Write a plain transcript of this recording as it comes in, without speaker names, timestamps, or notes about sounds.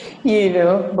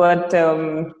But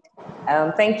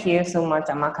thank you so much,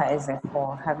 Amaka Eze,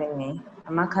 for having me.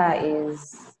 Amaka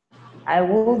is, I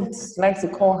would like to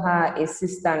call her a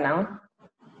sister now.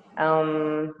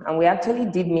 And we actually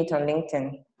did meet on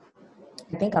LinkedIn.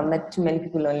 I think I've met too many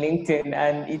people on LinkedIn,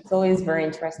 and it's always very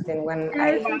interesting when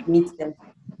I meet them,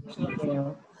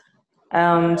 you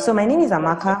know. So my name is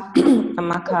Amaka,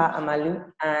 Amaka Amalu,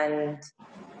 and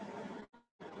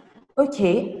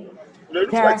okay,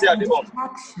 there are some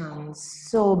distractions.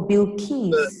 So Bill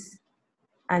Keys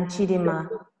and Chidima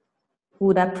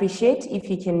would appreciate if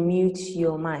you can mute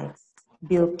your mics.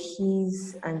 Bill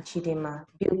Keys and Chidima.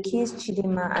 Bill Keys,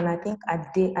 Chidima, and I think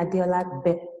Adeola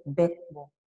Bekbo.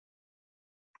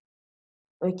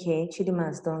 Okay, Chidima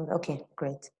has done. Okay,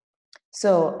 great.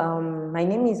 So my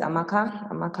name is Amaka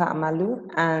Amalu,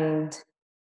 and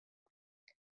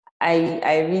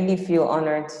I really feel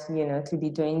honored, to be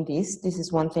doing this. This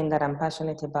is one thing that I'm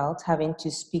passionate about, having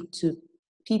to speak to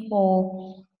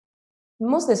people,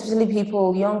 most especially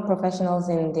people, young professionals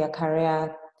in their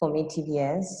career formative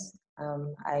years.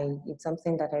 It's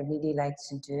something that I really like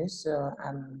to do, so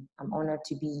I'm honored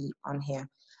to be on here.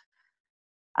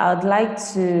 I'd like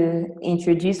to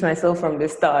introduce myself from the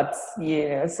start.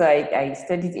 So I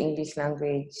studied English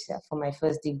language for my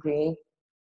first degree.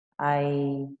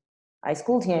 I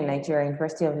schooled here in Nigeria,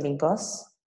 University of Lagos.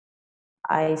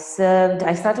 I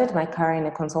started my career in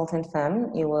a consultant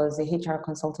firm. It was a HR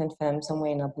consultant firm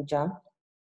somewhere in Abuja.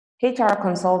 HR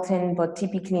consulting, but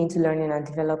typically into learning and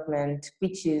development,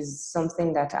 which is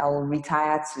something that I will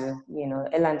retire to.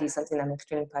 L&D is something I'm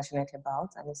extremely passionate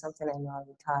about, and it's something I know I'll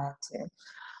retire to.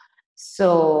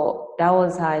 So that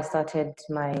was how I started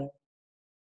my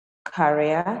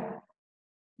career.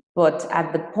 But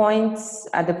at the point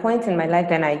in my life,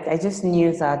 then I just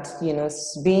knew that,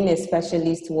 being a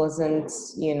specialist wasn't,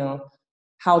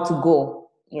 how to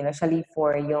go, especially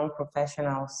for a young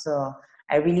professional. So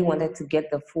I really wanted to get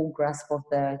the full grasp of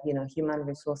the, human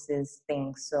resources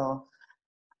thing. So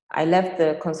I left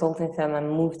the consulting firm and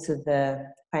moved to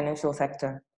the financial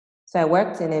sector. So I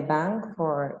worked in a bank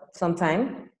for some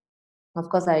time. Of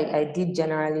course, I did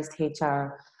generalist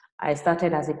HR. I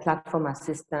started as a platform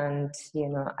assistant.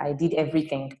 I did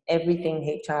everything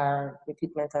HR,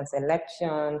 recruitment and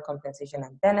selection, compensation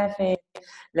and benefit,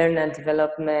 learning and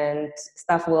development,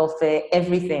 staff welfare,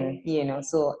 everything.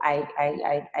 So I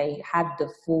had the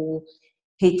full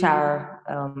HR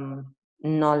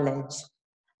knowledge.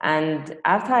 And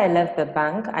after I left the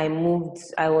bank, I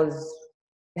was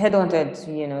headhunted,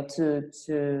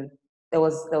 there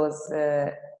was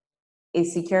a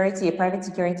private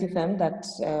security firm that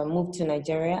moved to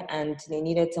Nigeria, and they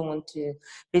needed someone to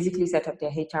basically set up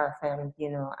their HR firm,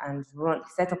 and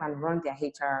set up and run their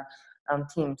HR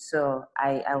team. So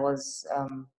I was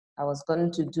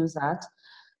going to do that.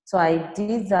 So I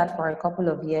did that for a couple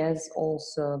of years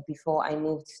also before I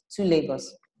moved to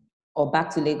Lagos, or back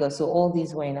to Lagos. So all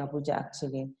these were in Abuja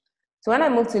actually. So when I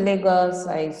moved to Lagos,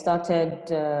 I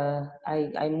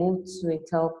moved to a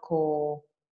telco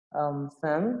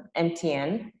firm,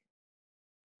 MTN.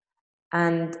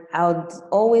 And I would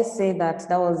always say that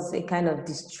was a kind of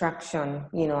distraction.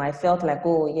 I felt like,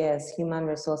 oh yes, human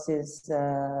resources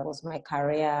was my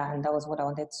career, and that was what I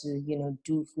wanted to,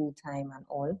 do full time and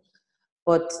all.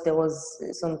 But there was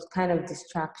some kind of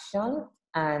distraction,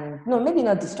 and no, maybe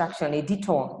not distraction, a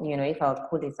detour, if I would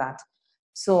call it that.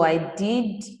 So I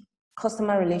did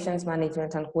customer relations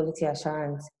management and quality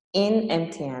assurance in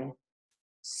MTN.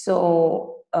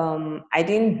 So I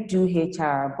didn't do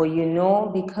HR, but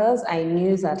because I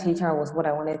knew that HR was what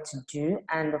I wanted to do,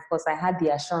 and of course I had the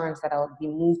assurance that I would be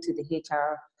moved to the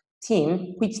HR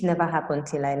team, which never happened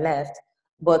till I left.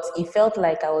 But it felt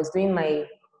like I was doing my,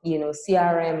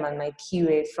 CRM and my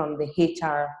QA from the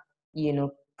HR,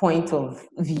 point of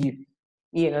view.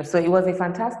 So it was a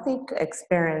fantastic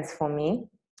experience for me.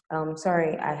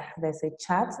 Sorry, there's a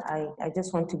chat. I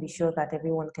just want to be sure that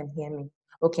everyone can hear me.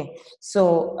 Okay,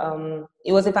 so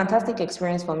it was a fantastic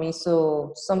experience for me.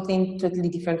 So something totally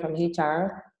different from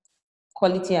HR,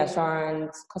 quality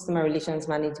assurance, customer relations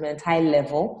management, high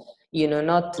level,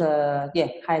 not,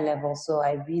 high level. So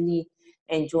I really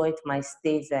enjoyed my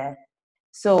stay there.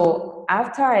 So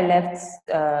after I left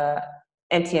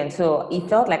MTN, so it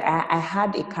felt like I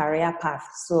had a career path.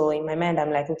 So in my mind,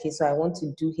 I'm like, okay, so I want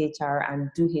to do HR and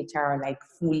do HR like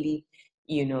fully,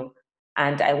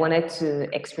 and I wanted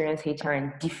to experience HR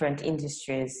in different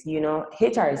industries.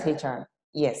 HR is HR,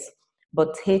 yes,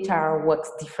 but HR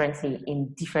works differently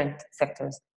in different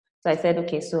sectors. So I said,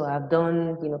 okay, so I've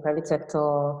done, private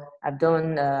sector, I've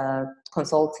done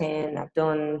consulting, I've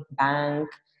done bank,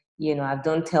 I've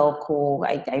done telco.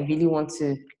 I really want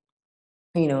to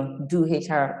do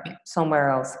HR somewhere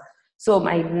else. So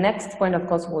my next point of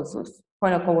call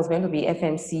was going to be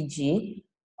FMCG.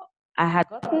 I had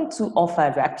gotten two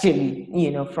offers actually,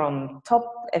 from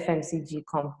top FMCG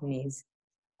companies.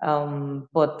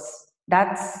 But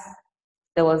that's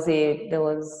there was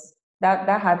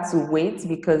that had to wait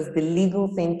because the legal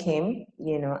thing came,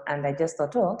 and I just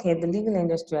thought, oh, okay, the legal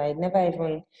industry, I never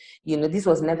even, this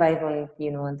was never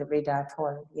even, on the radar at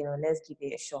all, let's give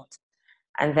it a shot.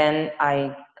 And then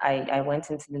I went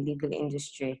into the legal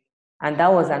industry, and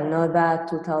that was another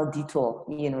total detour,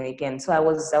 again. So I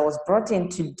was brought in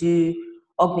to do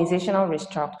organizational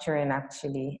restructuring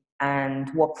actually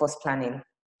and workforce planning.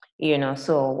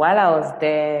 So while I was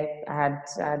there, I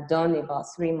had done about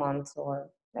 3 months or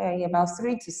about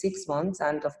 3 to 6 months.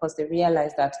 And of course, they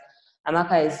realized that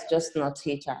Amaka is just not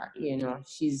HR.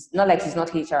 She's not like she's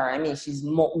not HR. I mean, she's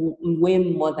way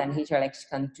more than HR. Like she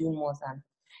can do more than,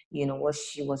 what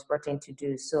she was brought in to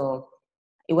do. So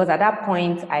it was at that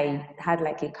point I had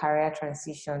like a career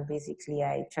transition. Basically,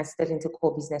 I transited into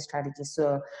core business strategy.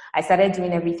 So I started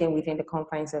doing everything within the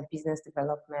confines of business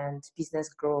development, business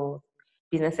growth,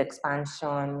 business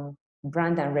expansion,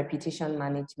 brand and reputation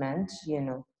management,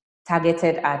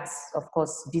 targeted at, of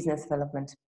course, business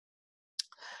development.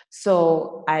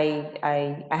 So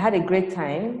I had a great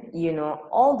time,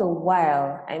 all the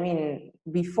while. I mean,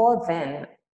 before then,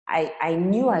 I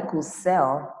knew I could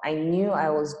sell. I knew I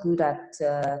was good at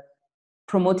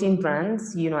promoting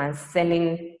brands, and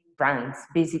selling brands,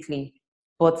 basically.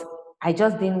 But I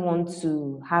just didn't want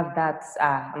to have that,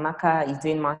 Amaka is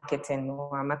doing marketing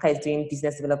or Amaka is doing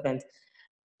business development.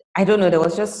 I don't know, there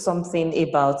was just something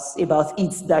about it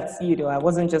that, I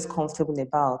wasn't just comfortable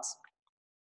about.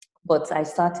 But I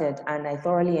started and I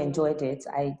thoroughly enjoyed it.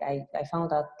 I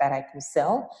found out that I could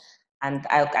sell, and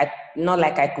I not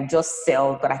like I could just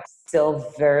sell, but I could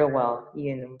sell very well,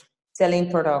 selling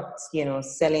products,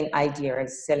 selling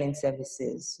ideas, selling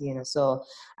services, So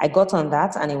I got on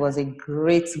that, and it was a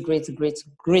great, great, great,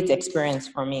 great experience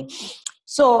for me.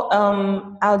 So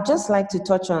I'll just like to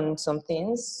touch on some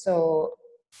things. So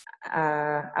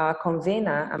our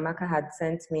convener, Amaka, had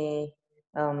sent me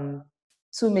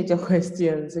two major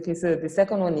questions. Okay, so the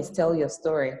second one is tell your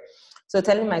story. So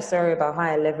telling my story about how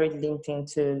I leveraged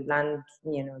LinkedIn to land,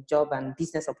 job and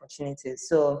business opportunities.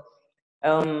 So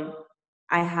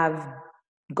I have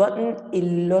gotten a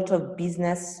lot of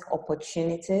business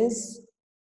opportunities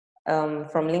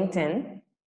from LinkedIn.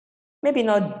 Maybe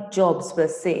not jobs per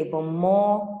se, but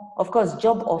more, of course,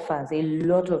 job offers, a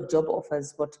lot of job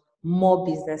offers, but more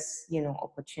business,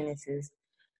 opportunities.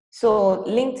 So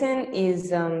LinkedIn is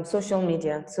social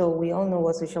media. So we all know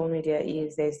what social media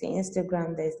is. There's the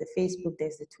Instagram, there's the Facebook,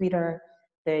 there's the Twitter,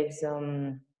 there's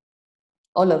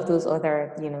all of those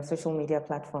other, social media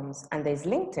platforms, and there's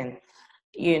LinkedIn.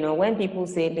 When people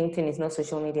say LinkedIn is not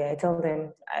social media, I tell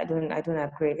them I don't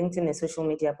agree. LinkedIn is social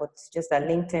media, but it's just that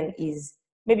LinkedIn is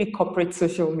maybe corporate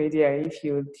social media, if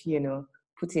you'd,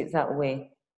 put it that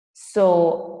way.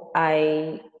 So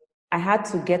I had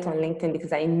to get on LinkedIn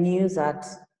because I knew that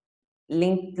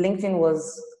LinkedIn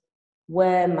was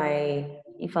where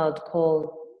if I would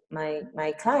call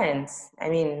my clients, I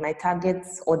mean my target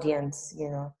audience,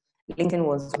 LinkedIn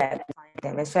was where I could find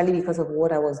them, especially because of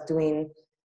what I was doing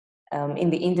in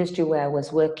the industry where I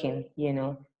was working.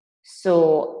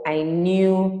 So I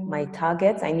knew my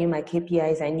targets, I knew my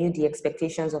KPIs, I knew the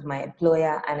expectations of my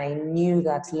employer, and I knew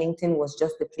that LinkedIn was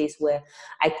just the place where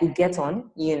I could get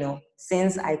on,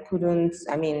 since I couldn't,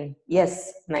 I mean,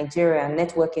 yes, Nigeria,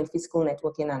 networking, physical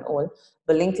networking and all,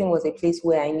 but LinkedIn was a place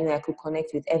where I knew I could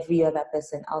connect with every other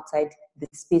person outside the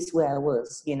space where I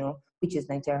was, which is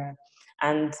Nigeria.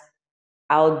 And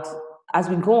I would, as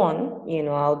we go on,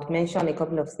 I would mention a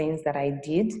couple of things that I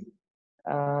did.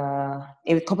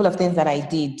 A couple of things that I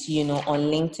did, on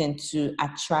LinkedIn to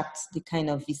attract the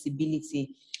kind of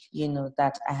visibility,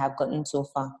 that I have gotten so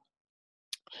far.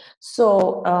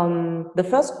 So the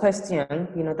first question,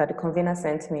 that the convener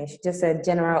sent me, she just said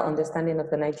general understanding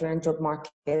of the Nigerian job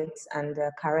market and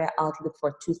career outlook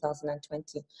for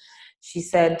 2020. She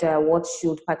said, what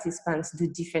should participants do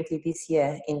differently this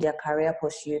year in their career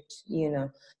pursuit,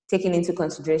 taking into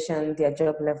consideration their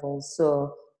job levels.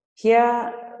 So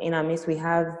here in our midst, we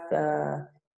have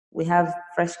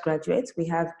fresh graduates, we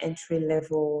have entry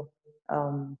level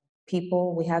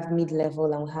people, we have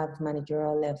mid-level, and we have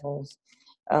managerial levels.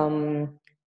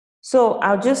 So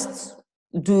I'll just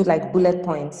do like bullet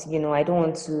points. I don't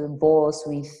want to bore us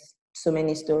with so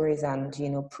many stories and,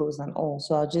 pros and all.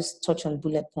 So I'll just touch on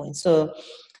bullet points. So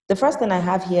the first thing I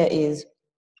have here is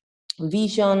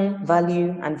vision,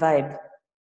 value, and vibe.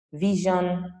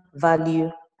 Vision, value,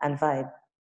 and vibe.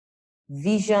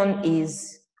 Vision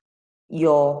is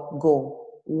your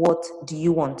goal. What do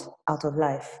you want out of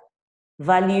life?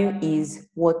 Value is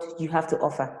what you have to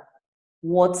offer.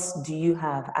 What do you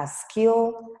have as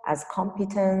skill, as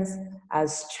competence,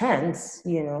 as strengths,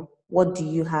 what do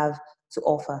you have to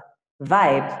offer?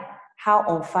 Vibe, how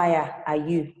on fire are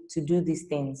you to do these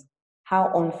things? How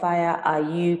on fire are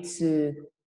you to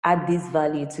add this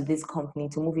value to this company,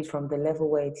 to move it from the level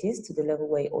where it is to the level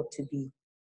where it ought to be?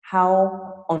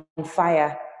 How on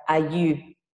fire are you,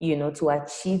 to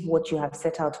achieve what you have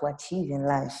set out to achieve in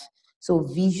life? So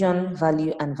vision,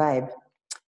 value, and vibe.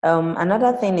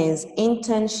 Another thing is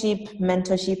internship,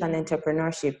 mentorship, and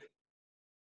entrepreneurship.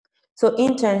 So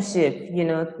internship,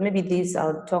 maybe this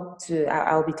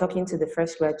I'll be talking to the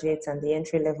fresh graduates and the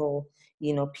entry level,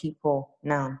 people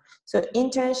now. So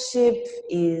internship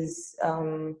is,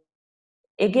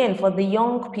 again, for the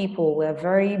young people, we're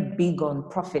very big on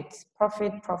profit,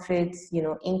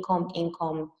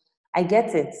 income. I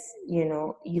get it,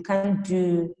 you can't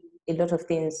do a lot of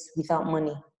things without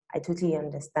money. I totally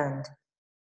understand.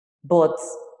 But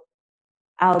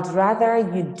I would rather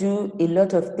you do a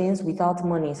lot of things without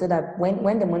money so that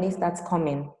when the money starts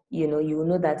coming, you will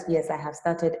know that, yes, I have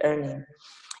started earning.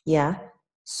 Yeah.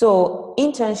 So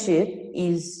internship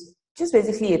is just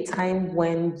basically a time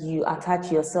when you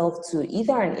attach yourself to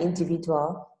either an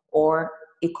individual or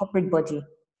a corporate body,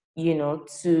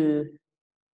 to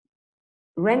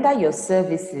render your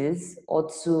services or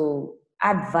to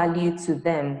add value to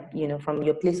them, from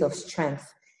your place of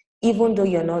strength, even though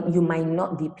you might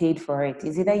not be paid for it.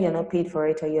 It's either you're not paid for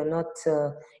it or you're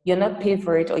not paid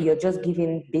for it, or you're just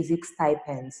giving basic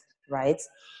stipends, right?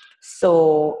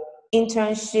 So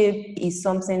internship is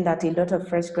something that a lot of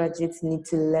fresh graduates need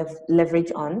to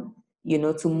leverage on,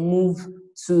 to move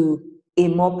to a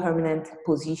more permanent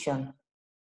position.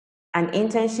 An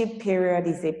internship period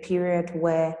is a period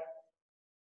where,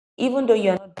 even though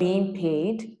you're not being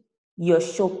paid, you're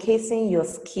showcasing your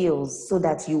skills so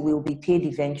that you will be paid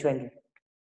eventually.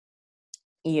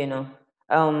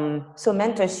 So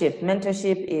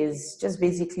mentorship is just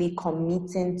basically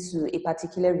committing to a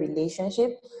particular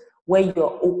relationship where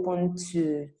you're open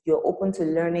to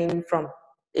learning from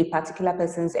a particular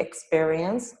person's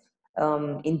experience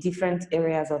in different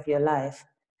areas of your life.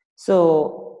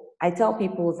 So I tell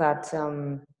people that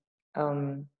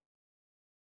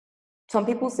some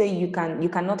people say you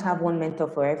cannot have one mentor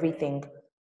for everything.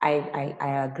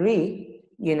 I agree.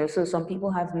 So some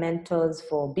people have mentors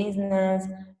for business,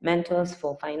 mentors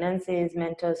for finances,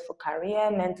 mentors for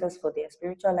career, mentors for their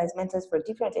spiritual lives, mentors for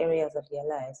different areas of their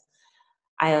lives.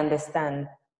 I understand.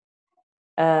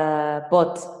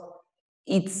 But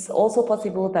it's also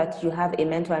possible that you have a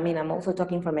mentor. I mean, I'm also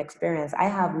talking from experience. I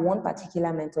have one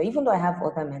particular mentor, even though I have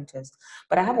other mentors,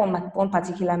 but I have one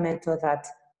particular mentor that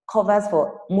covers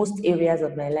for most areas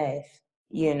of my life,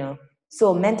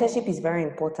 So mentorship is very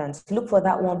important. Look for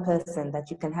that one person that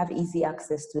you can have easy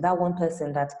access to, that one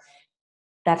person that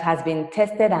has been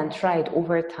tested and tried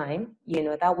over time,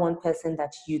 that one person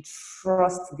that you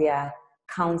trust their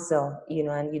counsel,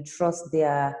 and you trust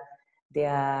their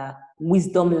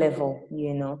wisdom level,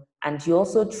 and you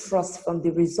also trust from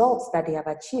the results that they have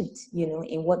achieved,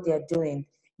 in what they're doing.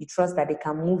 You trust that they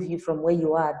can move you from where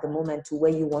you are at the moment to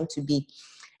where you want to be.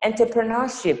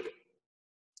 Entrepreneurship.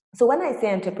 So when I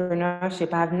say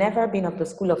entrepreneurship, I've never been of the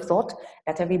school of thought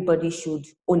that everybody should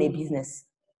own a business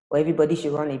or everybody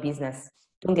should run a business.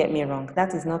 Don't get me wrong.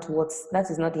 That is not the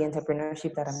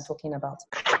entrepreneurship that I'm talking about.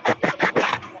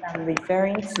 What I'm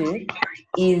referring to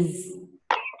is,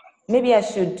 maybe I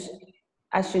should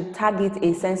target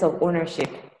a sense of ownership.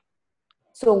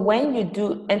 So when you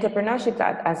do entrepreneurship,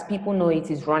 as people know it,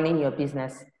 is running your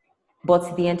business.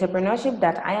 But the entrepreneurship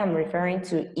that I am referring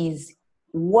to is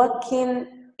working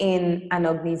in an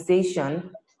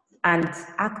organization and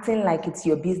acting like it's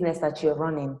your business that you're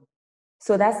running.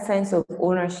 So that sense of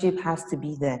ownership has to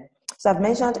be there. So I've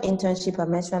mentioned internship, I've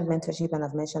mentioned mentorship, and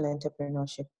I've mentioned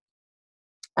entrepreneurship.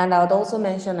 And I would also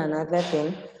mention another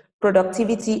thing,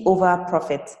 productivity over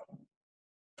profit.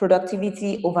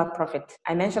 Productivity over profit.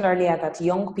 I mentioned earlier that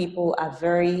young people are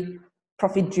very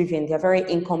profit driven, they're very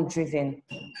income driven.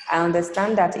 I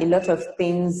understand that a lot of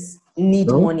things need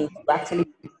money to actually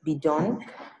be done.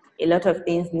 A lot of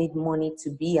things need money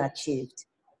to be achieved.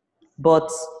 But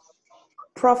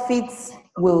profits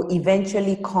will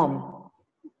eventually come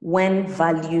when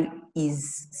value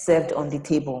is served on the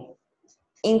table.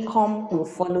 Income will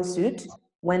follow suit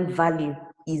when value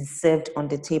is served on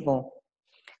the table.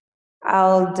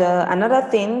 Another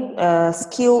thing,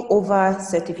 skill over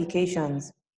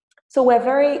certifications. So we're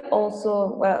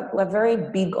very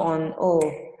big on,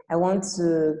 I want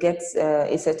to get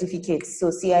a certificate. So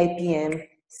CIPM,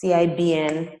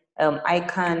 CIBN,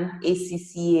 ICANN,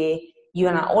 ACCA,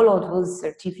 all of those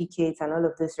certificates and all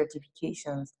of those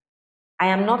certifications. I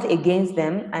am not against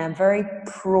them. I am very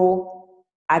pro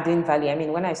adding value. I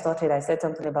mean, when I started, I said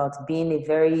something about being a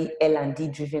very L&D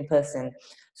driven person.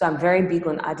 So I'm very big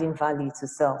on adding value to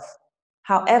self.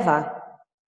 However,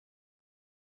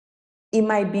 it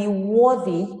might be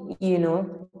worthy,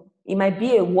 it might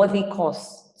be a worthy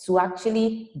cost to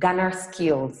actually garner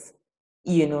skills,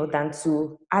 than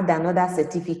to add another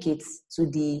certificate to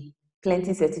the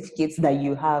plenty certificates that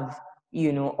you have,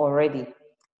 already.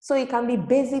 So it can be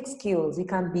basic skills. It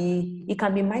can be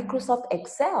Microsoft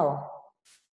Excel.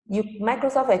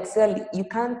 Microsoft Excel, you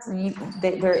can't,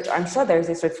 I'm sure there is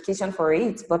a certification for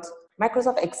it, but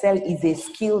Microsoft Excel is a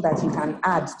skill that you can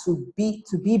add to be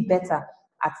better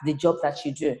at the job that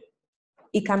you do.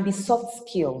 It can be soft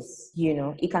skills,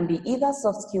 it can be either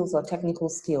soft skills or technical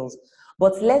skills.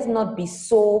 But let's not be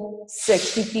so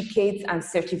certificate and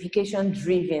certification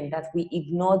driven that we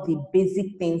ignore the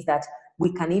basic things that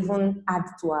we can even add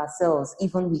to ourselves,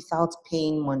 even without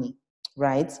paying money,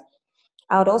 right?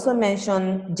 I would also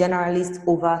mention generalist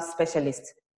over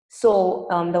specialist. So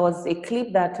there was a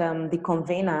clip that the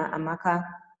convener, Amaka,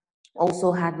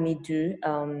 also had me do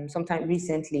sometime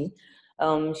recently.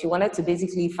 She wanted to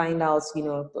basically find out,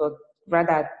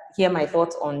 rather hear my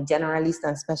thoughts on generalist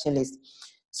and specialist.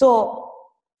 So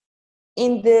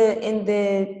in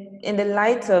the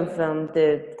light of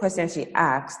the question she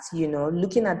asked,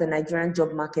 looking at the Nigerian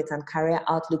job market and career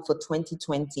outlook for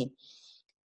 2020,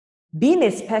 being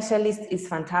a specialist is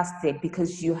fantastic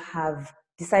because you have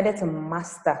decided to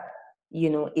master,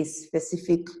 a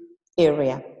specific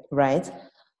area, right?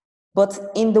 But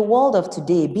in the world of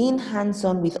today, being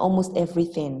hands-on with almost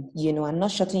everything, and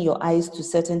not shutting your eyes to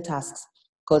certain tasks,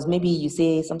 because maybe you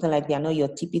say something like they are not your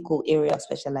typical area of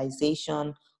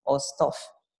specialization or stuff.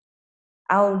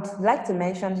 I would like to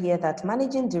mention here that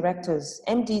managing directors,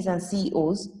 MDs and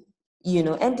CEOs,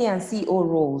 MD and CEO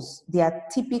roles, they are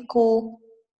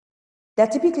they're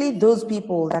typically those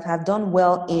people that have done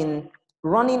well in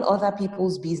running other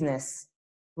people's businesses,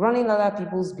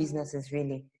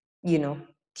 really,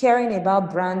 caring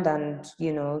about brand and,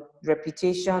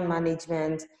 reputation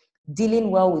management,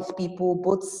 dealing well with people,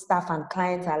 both staff and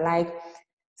clients alike.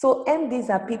 So MDs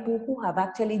are people who have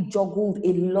actually juggled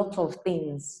a lot of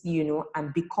things,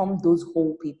 and become those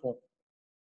whole people.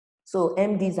 So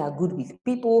MDs are good with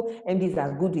people, MDs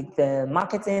are good with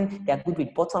marketing, they are good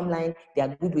with bottom line, they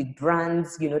are good with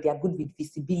brands, they are good with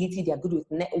visibility, they are good with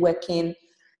networking.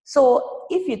 So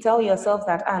if you tell yourself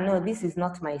that, no, this is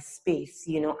not my space,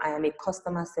 I am a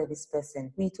customer service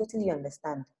person, we totally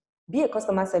understand. Be a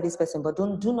customer service person, but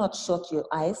do not shut your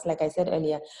eyes. Like I said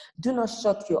earlier, do not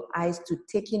shut your eyes to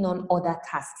taking on other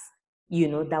tasks,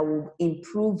 that will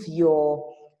improve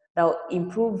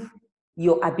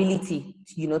your ability,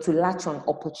 to latch on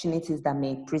opportunities that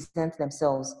may present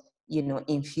themselves,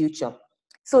 in future.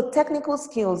 So technical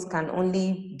skills can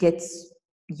only get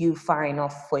you far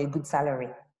enough for a good salary.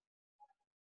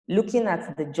 Looking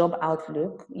at the job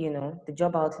outlook, the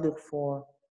job outlook for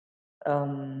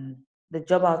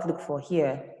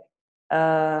here,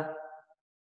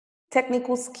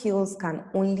 technical skills can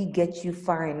only get you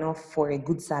far enough for a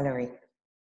good salary.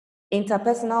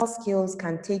 Interpersonal skills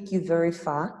can take you very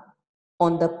far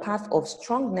on the path of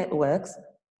strong networks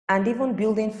and even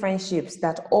building friendships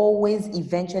that always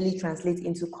eventually translate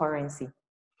into currency.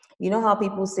 You know how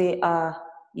people say,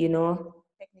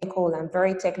 technical, I'm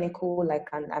very technical, like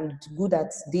I'm good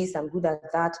at this, I'm good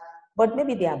at that, but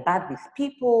maybe they are bad with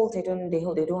people, they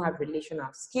don't have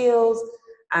relational skills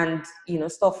and,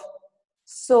 stuff.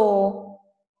 So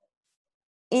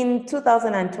in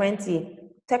 2020,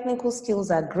 technical skills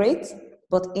are great,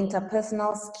 but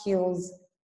interpersonal skills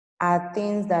are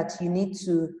things that you need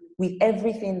to, with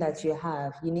everything that you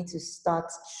have, you need to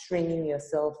start training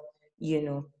yourself,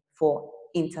 for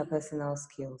interpersonal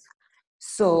skills.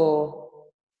 So,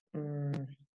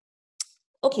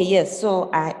 okay, yes, so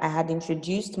I had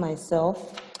introduced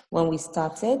myself when we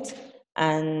started,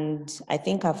 and I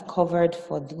think I've covered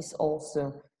for this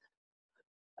also.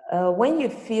 When you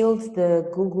filled the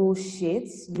Google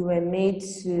Sheets, you were made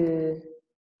to,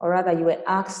 or rather you were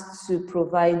asked to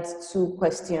provide two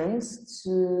pressing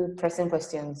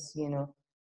questions,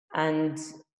 and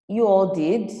you all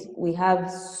did. We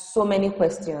have so many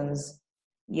questions,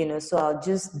 so I'll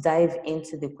just dive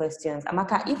into the questions.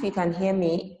 Amaka, if you can hear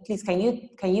me, please, can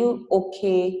you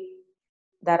okay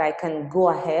that I can go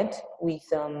ahead with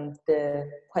the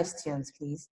questions,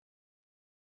 please?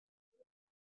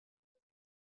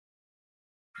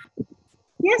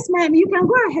 Yes, ma'am, you can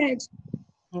go ahead.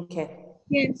 Okay.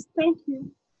 Yes, thank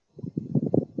you.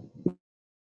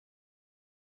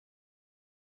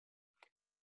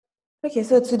 Okay,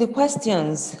 so to the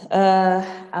questions,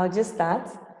 I'll just start.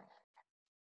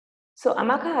 So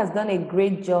Amaka has done a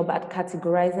great job at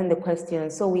categorizing the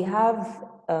questions. So we have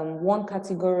one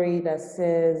category that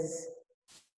says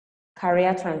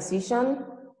career transition,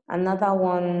 another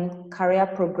one career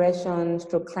progression,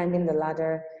 stroke climbing the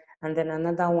ladder, and then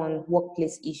another one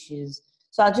workplace issues.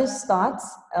 So I'll just start.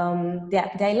 There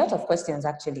are a lot of questions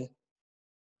actually,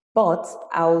 but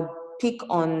I'll pick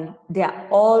on, they're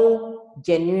all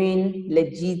genuine,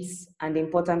 legit, and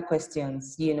important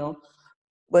questions,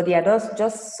 but there are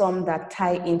just some that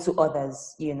tie into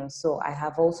others, So I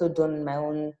have also done my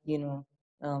own,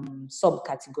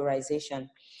 subcategorization.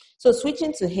 So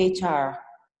switching to HR,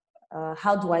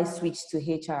 how do I switch to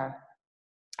HR?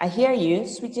 I hear you,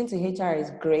 switching to HR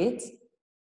is great.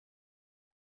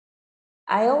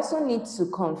 I also need to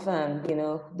confirm,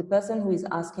 the person who is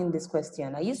asking this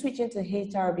question, are you switching to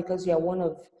HR because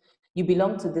you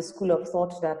belong to the school of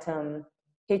thought that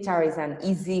HR is an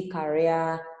easy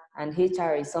career and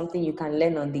HR is something you can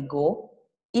learn on the go?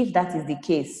 If that is the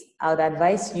case, I would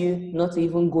advise you not to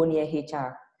even go near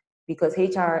HR because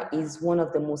HR is one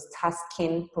of the most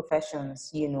tasking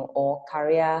professions, or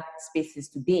career spaces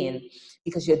to be in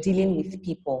because you're dealing with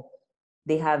people.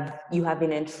 You have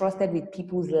been entrusted with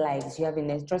people's lives, you have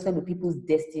been entrusted with people's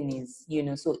destinies,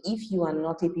 So if you are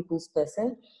not a people's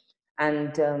person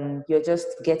and you're just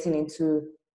getting into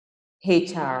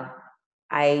HR,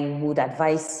 I would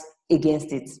advise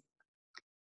against it.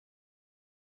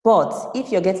 But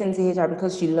if you're getting into HR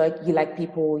because you like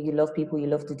people, you love people, you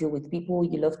love to deal with people,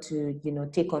 you love to,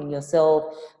 take on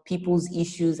yourself people's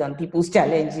issues and people's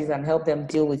challenges and help them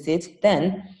deal with it,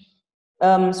 then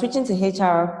switching to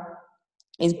HR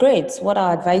is great. What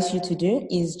I advise you to do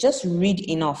is just read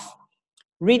enough.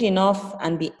 Read enough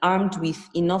and be armed with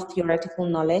enough theoretical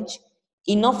knowledge,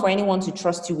 enough for anyone to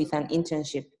trust you with an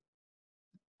internship.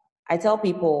 I tell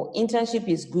people internship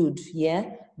is good,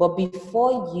 yeah, but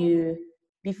before you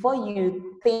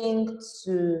think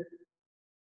to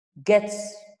get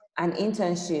an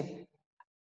internship,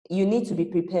 you need to be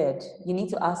prepared. You need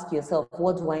to ask yourself,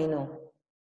 what do I know?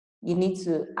 You need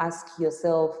to ask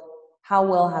yourself, how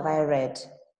well have I read?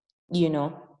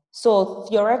 So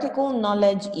theoretical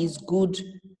knowledge is good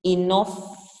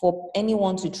enough for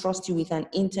anyone to trust you with an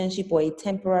internship or a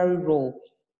temporary role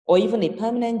or even a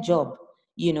permanent job,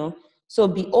 so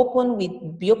be open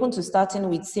to starting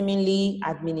with seemingly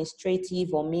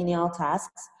administrative or menial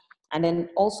tasks, and then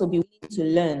also be willing to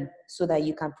learn so that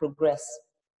you can progress.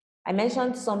 I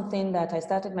mentioned something that I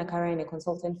started my career in a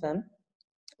consulting firm.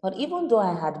 But even though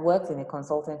I had worked in a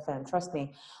consulting firm, trust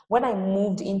me, when I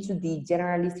moved into the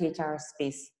generalist HR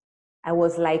space, I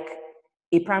was like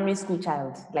a primary school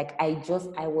child. Like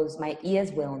my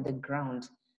ears were on the ground.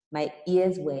 My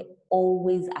ears were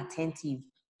always attentive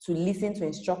to listen to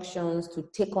instructions, to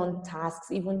take on tasks,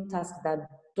 even tasks that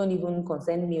don't even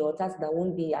concern me or tasks that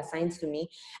won't be assigned to me.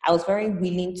 I was very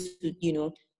willing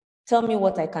to, tell me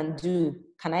what I can do.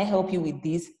 Can I help you with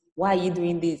this? Why are you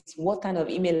doing this? What kind of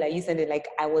email are you sending? Like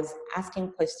I was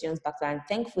asking questions back then. And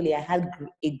thankfully, I had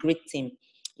a great team.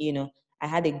 I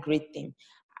had a great team.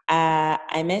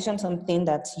 I mentioned something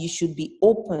that you should be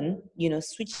open,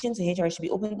 switching to HR, you should be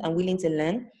open and willing to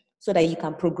learn so that you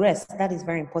can progress. That is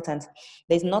very important.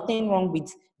 There's nothing wrong with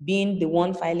being the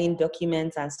one filing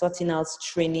documents and sorting out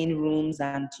training rooms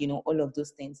and, all of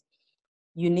those things.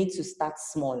 You need to start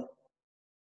small.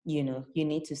 You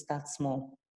need to start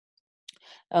small.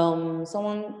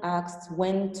 Someone asked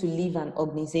when to leave an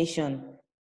organization.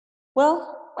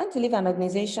 Well, when to leave an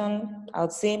organization, I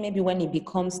would say maybe when it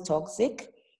becomes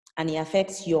toxic and it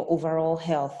affects your overall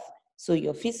health. So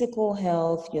your physical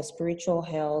health, your spiritual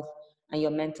health, and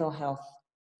your mental health.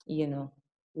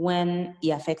 When it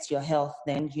affects your health,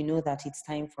 then you know that it's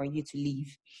time for you to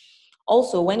leave.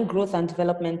 Also, when growth and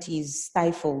development is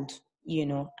stifled,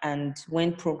 and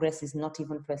when progress is not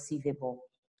even perceivable,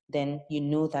 then you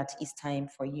know that it's time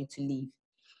for you to leave.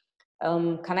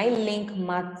 Can I link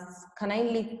maths? Can I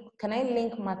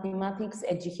link mathematics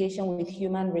education with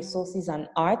human resources and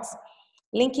arts?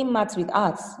 Linking maths with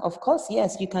arts, of course,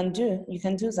 yes, you can do. You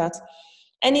can do that.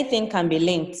 Anything can be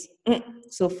linked.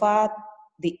 So far,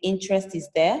 the interest is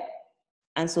there,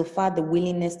 and so far, the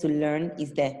willingness to learn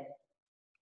is there.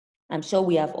 I'm sure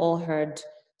we have all heard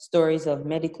stories of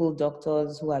medical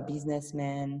doctors who are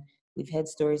businessmen. We've heard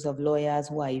stories of lawyers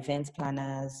who are event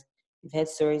planners. We've heard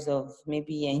stories of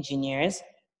maybe engineers,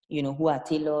 who are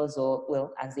tailors or,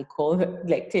 well, as they call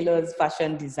like tailors,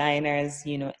 fashion designers,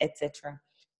 etc.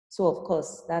 So of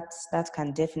course, that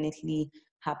can definitely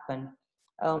happen.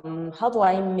 How do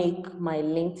I make my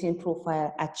LinkedIn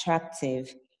profile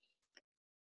attractive?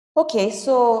 Okay,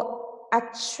 so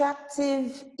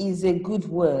attractive is a good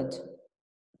word,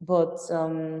 but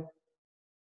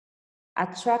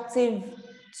attractive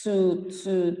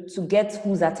to get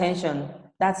whose attention?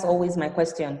 That's always my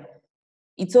question.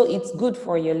 It's good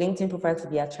for your LinkedIn profile to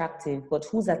be attractive, but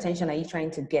whose attention are you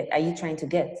trying to get? Are you trying to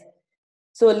get?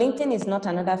 So LinkedIn is not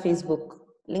another Facebook.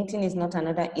 LinkedIn is not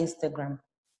another Instagram.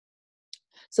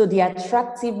 So the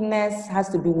attractiveness has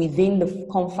to be within the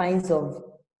confines of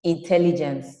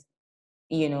intelligence,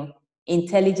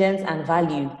 intelligence and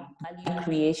value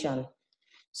creation.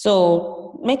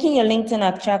 So making your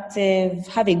LinkedIn attractive,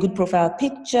 have a good profile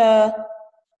picture,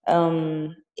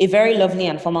 a very lovely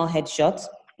and formal headshot.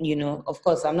 Of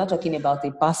course, I'm not talking about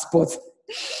a passport,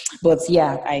 but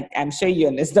yeah, I'm sure you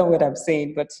understand what I'm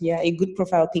saying. But yeah, a good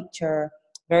profile picture,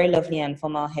 very lovely and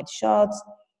formal headshot,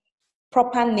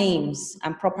 proper names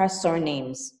and proper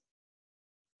surnames,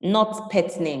 not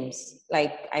pet names.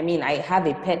 Like, I mean, I have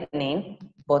a pet name,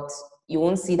 but you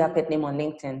won't see that pet name on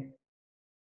LinkedIn.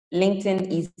 LinkedIn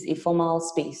is a formal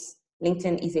space.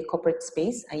 LinkedIn is a corporate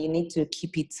space, and you need to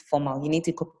keep it formal. You need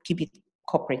to keep it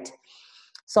corporate.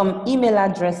 Some email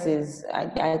addresses,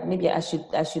 maybe I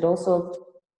should also,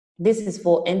 this is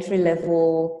for entry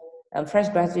level, fresh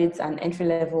graduates and entry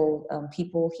level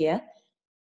people here.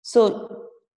 So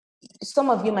some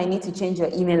of you might need to change your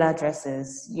email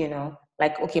addresses,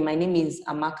 like, okay, my name is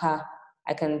Amaka.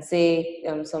 I can say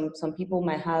some people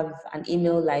might have an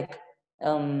email like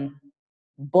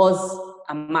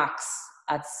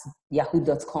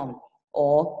buzzamax@yahoo.com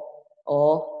or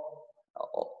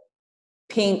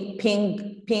ping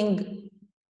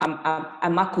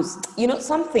Amakus,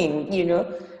 something,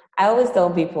 I always tell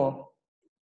people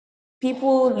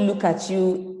look at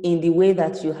you in the way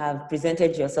that you have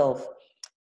presented yourself.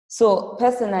 So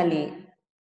personally,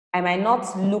 I might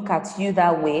not look at you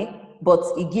that way, but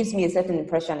it gives me a certain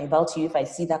impression about you if I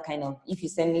see that kind of, if you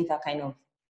send me that kind of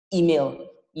email,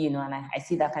 and I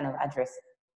see that kind of address.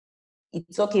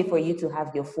 It's okay for you to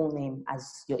have your full name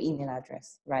as your email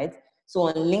address, right? So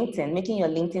on LinkedIn, making your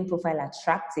LinkedIn profile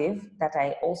attractive, that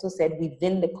I also said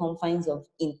within the confines of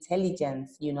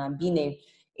intelligence, and being a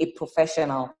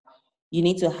professional, you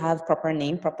need to have proper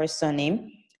name, proper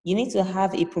surname. You need to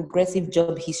have a progressive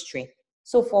job history.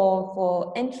 So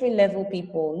for entry-level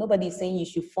people, nobody's saying you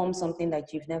should form something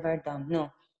that you've never done.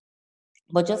 No.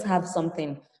 But just have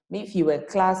something. Maybe if you were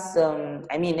class,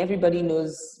 everybody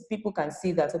knows, people can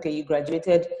see that, okay, you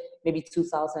graduated maybe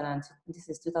 2000, and this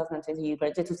is 2020, you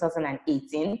graduated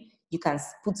 2018. You can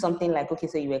put something like, okay,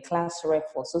 so you were class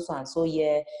rep for so and so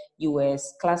year, you were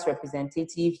class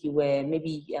representative, you were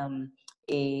maybe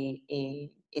a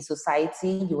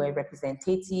society, you were a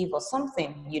representative or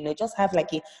something, just have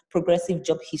like a progressive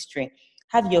job history.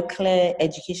 Have your clear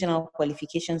educational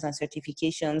qualifications and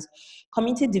certifications.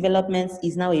 Community development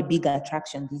is now a big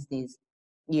attraction these days,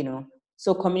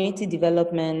 So community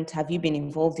development, have you been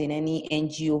involved in any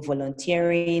NGO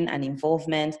volunteering and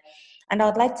involvement? And I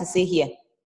would like to say here,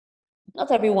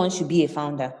 not everyone should be a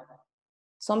founder.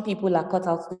 Some people are cut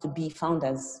out to be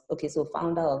founders. Okay, so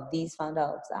founder of this, founder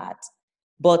of that.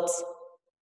 But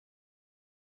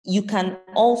you can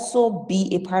also be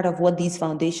a part of what these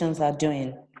foundations are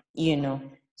doing,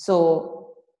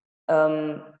 So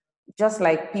just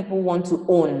like people want to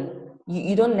own,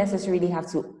 you don't necessarily have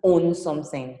to own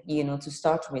something, to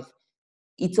start with.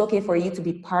 It's okay for you to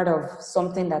be part of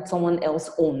something that someone else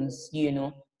owns,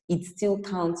 It still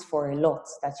counts for a lot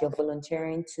that you're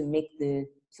volunteering to make the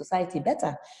society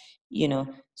better,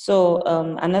 So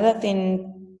another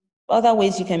thing, other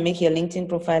ways you can make your LinkedIn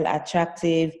profile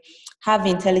attractive: have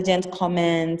intelligent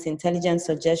comments, intelligent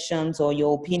suggestions, or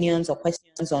your opinions or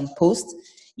questions on posts,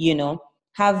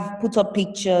 have put up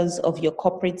pictures of your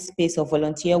corporate space or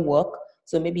volunteer work.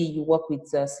 So maybe you work with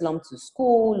Slum to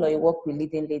School, or you work with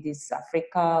Leading Ladies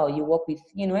Africa, or you work with,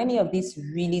 any of these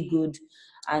really good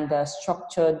and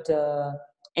structured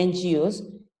NGOs.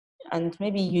 And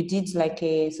maybe you did like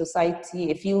a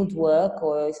field work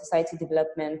or a society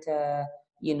development,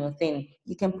 thing.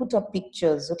 You can put up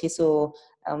pictures. Okay, so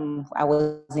I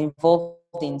was involved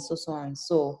in so and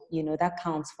so, that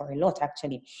counts for a lot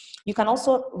actually. You can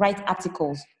also write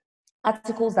articles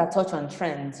that touch on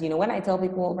trends. When I tell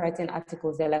people writing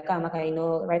articles, they're like,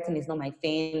 Amaka, writing is not my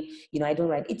thing. I don't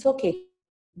write. It's okay.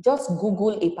 Just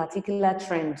Google a particular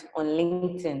trend on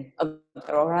LinkedIn,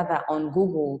 or rather on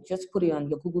Google. Just put it on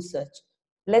your Google search.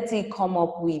 Let it come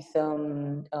up with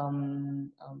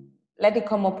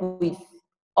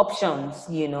options.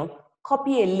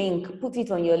 Copy a link, put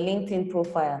it on your LinkedIn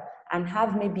profile, and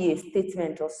have maybe a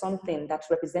statement or something that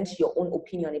represents your own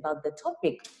opinion about the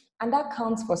topic. And that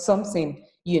counts for something,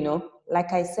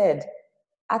 like I said,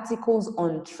 articles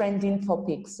on trending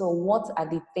topics. So what are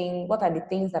the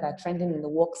things that are trending in the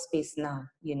workspace now?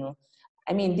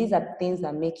 I mean, these are things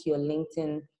that make your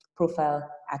LinkedIn profile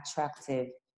attractive.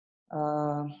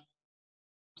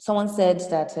 Someone said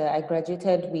that I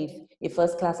graduated with a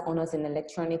first class honors in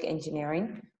electronic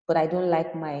engineering, but I don't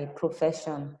like my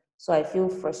profession. So I feel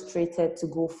frustrated to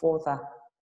go further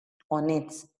on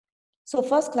it. So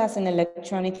first class in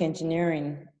electronic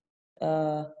engineering,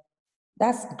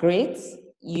 that's great.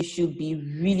 You should be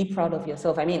really proud of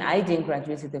yourself. I mean, I didn't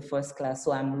graduate with the first class,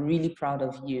 so I'm really proud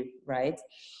of you, right?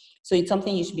 So it's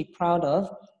something you should be proud of.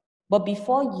 But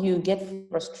before you get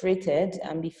frustrated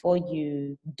and before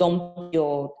you dump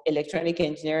your electronic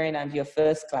engineering and your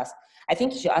first class, I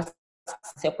think you should ask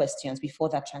yourself questions before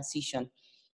that transition.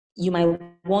 You might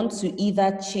want to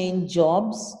either change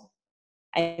jobs,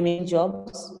 change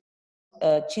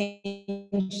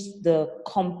the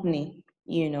company,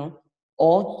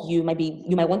 or you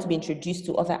might want to be introduced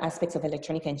to other aspects of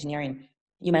electronic engineering.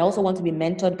 You might also want to be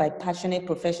mentored by passionate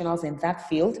professionals in that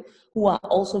field who are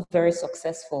also very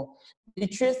successful. The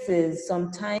truth is,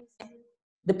 sometimes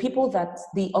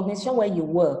the organization where you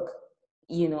work,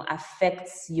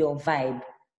 affects your vibe.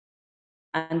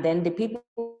 And then the people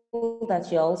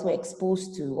that you're also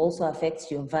exposed to also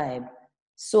affects your vibe.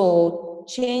 So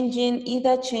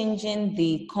either changing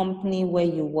the company where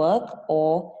you work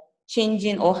or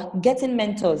getting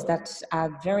mentors that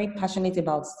are very passionate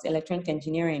about electronic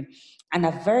engineering and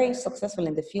are very successful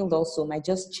in the field also might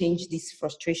just change this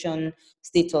frustration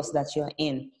status that you're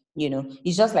in.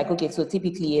 It's just like, okay, so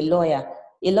typically a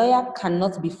lawyer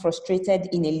cannot be frustrated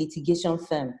in a litigation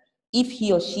firm if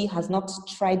he or she has not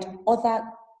tried other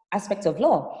aspects of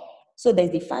law. So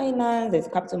there's the finance, there's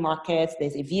capital markets,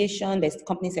 there's aviation, there's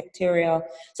company secretarial.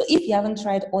 So if you haven't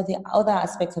tried all the other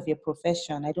aspects of your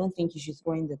profession, I don't think you should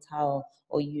throw in the towel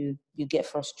or you get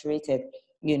frustrated,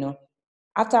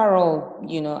 After all,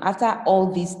 after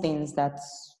all these things that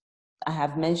I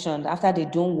have mentioned, after they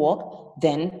don't work,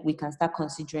 then we can start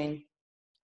considering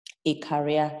a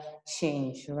career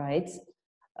change, right?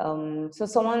 So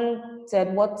someone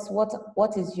said,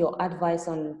 what is your advice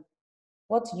on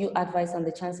what do you advise on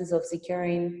the chances of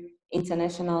securing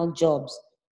international jobs?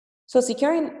 So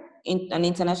securing an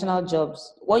international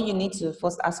jobs, what you need to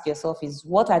first ask yourself is,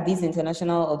 what are these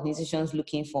international organizations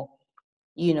looking for?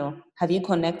 Have you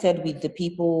connected with the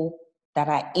people that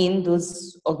are in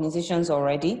those organizations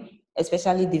already,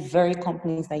 especially the very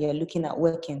companies that you're looking at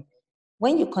working?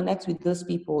 When you connect with those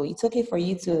people, it's okay for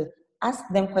you to ask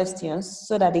them questions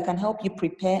so that they can help you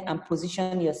prepare and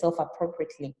position yourself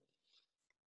appropriately.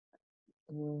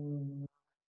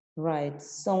 Right.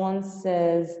 Someone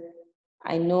says,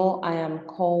 I know I'm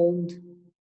called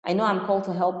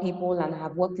to help people and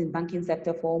have worked in banking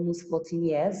sector for almost 14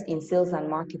 years in sales and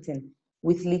marketing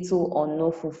with little or no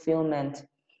fulfillment.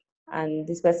 And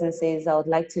this person says, I would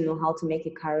like to know how to make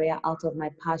a career out of my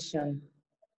passion,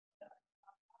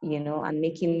 and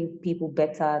making people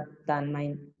better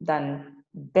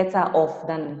better off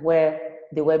than where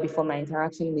they were before my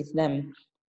interaction with them.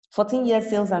 14 years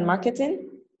sales and marketing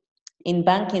in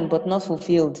banking, but not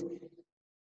fulfilled.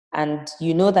 And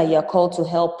you know that you're called to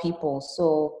help people.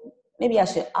 So maybe I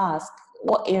should ask,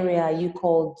 what area are you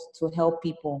called to help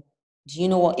people? Do you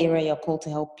know what area you're called to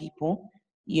help people?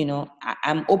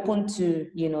 I'm open to,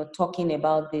 talking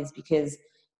about this because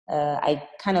I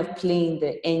kind of play in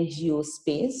the NGO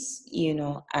space,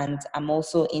 and I'm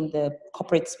also in the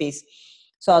corporate space.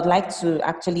 So I'd like to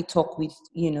actually talk with,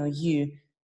 you.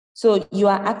 So you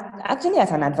are actually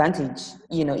at an advantage,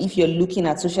 if you're looking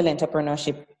at social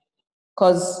entrepreneurship,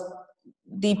 because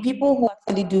the people who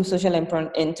actually do social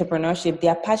entrepreneurship,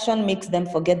 their passion makes them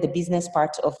forget the business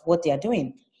part of what they are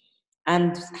doing.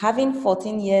 And having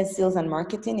 14 years sales and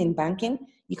marketing in banking,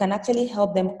 you can actually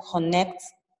help them connect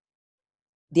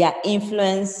their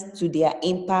influence to their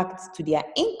impact to their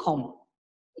income.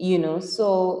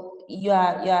 So you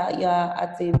are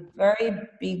at a very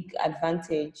big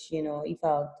advantage, if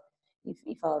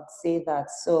I would say that.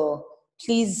 So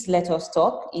please let us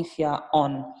talk if you are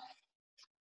on.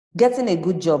 Getting a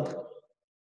good job.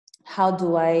 How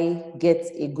do I get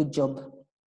a good job?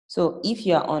 So if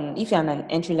you're an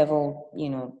entry level,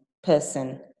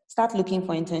 person, start looking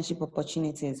for internship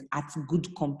opportunities at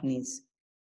good companies.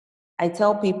 I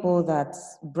tell people that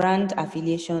brand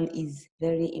affiliation is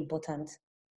very important.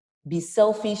 Be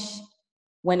selfish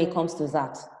when it comes to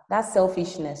that. That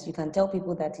selfishness, you can tell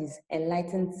people that is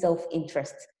enlightened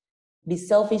self-interest. Be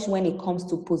selfish when it comes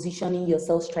to positioning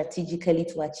yourself strategically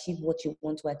to achieve what you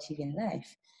want to achieve in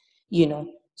life. you know.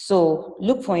 So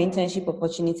look for internship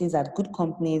opportunities at good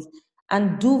companies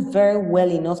and do very well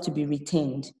enough to be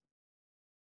retained.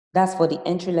 That's for the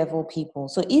entry-level people.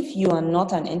 So if you are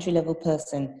not an entry-level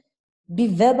person, be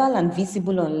verbal and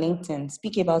visible on LinkedIn.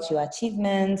 Speak about your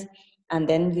achievements, and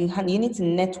then you need to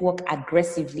network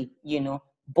aggressively,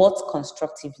 but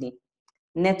constructively.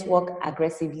 Network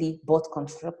aggressively, but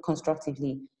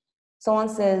constructively. Someone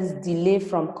says delay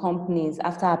from companies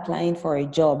after applying for a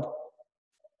job.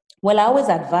 Well, I always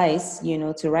advise,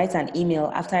 to write an email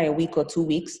after a week or 2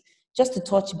 weeks, just to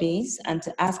touch base and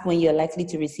to ask when you're likely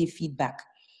to receive feedback.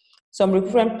 Some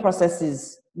recruitment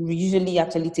processes usually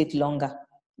actually take longer,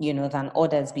 than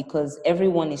others because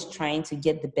everyone is trying to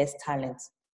get the best talent.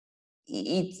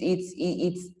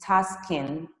 It's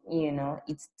tasking,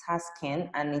 it's tasking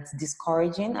and it's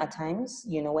discouraging at times,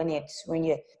 when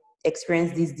you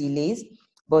experience these delays.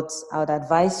 But I would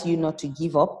advise you not to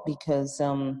give up because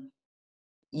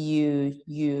you're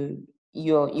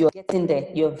getting there.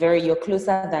 You're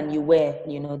closer than you were,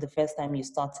 the first time you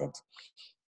started.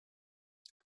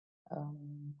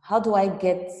 How do I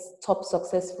get top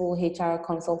successful HR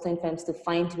consulting firms to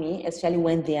find me, especially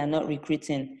when they are not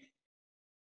recruiting?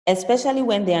 Especially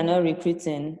when they are not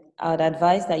recruiting, I would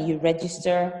advise that you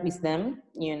register with them,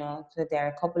 so there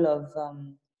are a couple of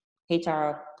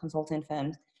HR consulting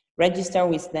firms. Register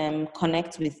with them,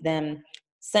 connect with them,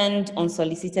 send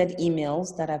unsolicited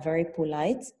emails that are very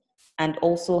polite, and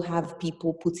also have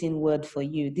people put in word for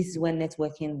you. This is when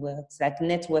networking works. Like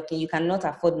networking, you cannot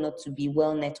afford not to be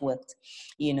well networked,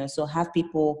 so have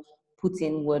people put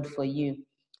in word for you.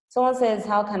 Someone says,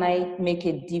 how can I make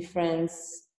a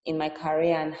difference in my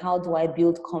career and how do I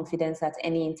build confidence at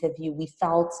any interview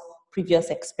without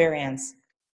previous experience?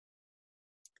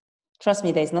 Trust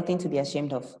me, there's nothing to be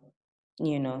ashamed of.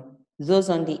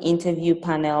 Those on the interview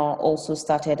panel also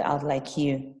started out like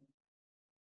you.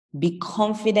 Be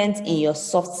confident in your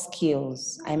soft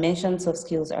skills. I mentioned soft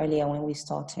skills earlier when we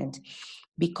started.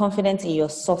 Be confident in your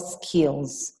soft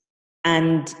skills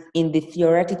and in the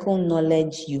theoretical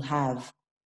knowledge you have.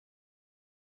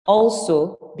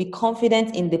 Also, be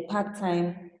confident in the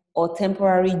part-time or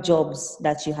temporary jobs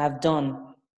that you have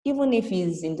done. Even if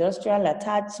it's industrial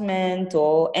attachment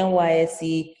or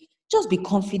NYSC, just be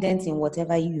confident in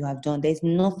whatever you have done. There's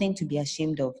nothing to be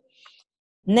ashamed of.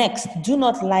 Next, do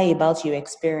not lie about your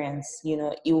experience.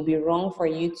 It will be wrong for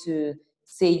you to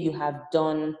say you have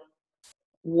done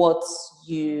what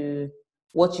you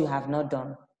have not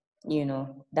done.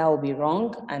 That will be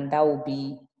wrong and that will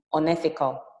be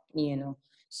unethical.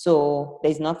 So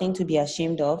there's nothing to be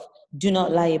ashamed of. Do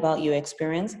not lie about your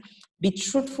experience. Be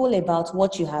truthful about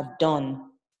what you have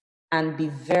done and be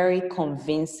very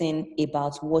convincing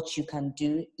about what you can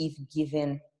do if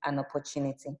given an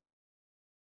opportunity.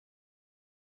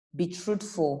 Be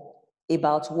truthful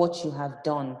about what you have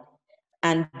done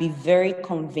and be very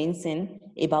convincing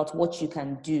about what you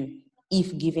can do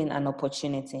if given an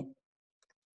opportunity.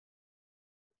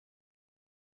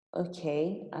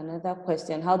 Okay, another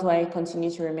question. How do I continue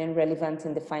to remain relevant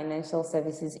in the financial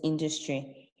services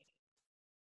industry?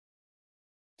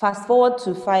 Fast forward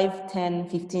to 5, 10,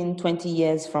 15, 20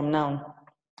 years from now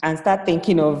and start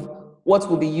thinking of what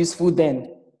will be useful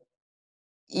then.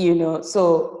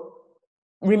 So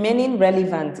remaining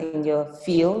relevant in your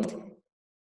field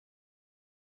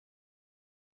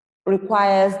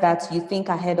requires that you think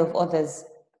ahead of others.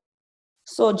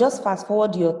 So just fast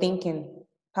forward your thinking.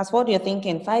 Fast forward your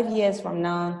thinking. 5 years from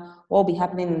now, what will be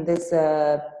happening in this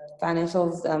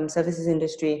financial services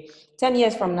industry? 10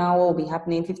 years from now, what will be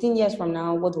happening? 15 years from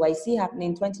now, what do I see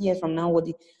happening? 20 years from now,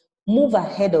 move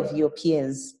ahead of your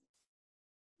peers.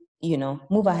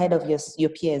 Move ahead of your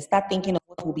peers. Start thinking of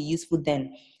what will be useful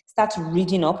then. Start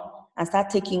reading up and start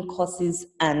taking courses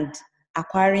and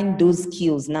acquiring those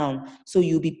skills now. So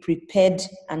you'll be prepared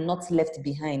and not left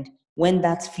behind when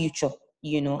that future,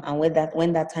 and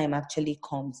when that time actually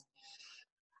comes.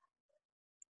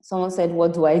 Someone said,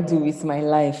 what do I do with my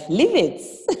life? Live it.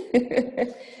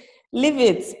 Live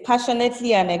it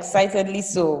passionately and excitedly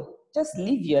so. Just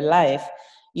live your life,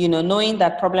 knowing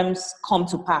that problems come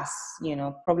to pass.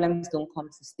 Problems don't come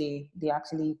to stay. They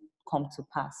actually come to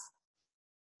pass.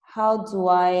 How do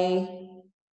I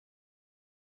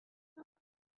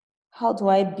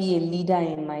be a leader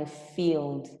in my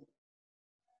field?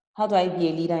 How do I be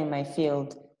a leader in my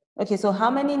field? Okay, so how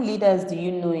many leaders do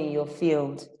you know in your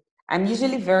field? I'm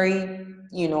usually very,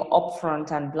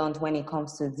 upfront and blunt when it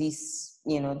comes to this,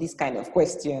 this kind of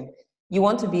question. You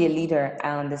want to be a leader,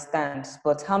 I understand,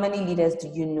 but how many leaders do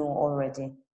you know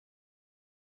already?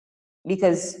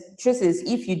 Because truth is,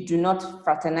 if you do not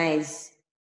fraternize,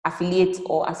 affiliate,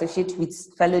 or associate with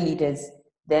fellow leaders,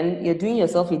 then you're doing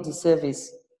yourself a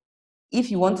disservice. If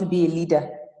you want to be a leader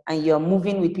and you're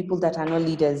moving with people that are not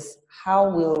leaders,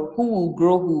 who will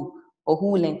grow who, or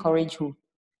who will encourage who?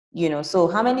 So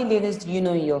how many leaders do you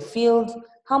know in your field?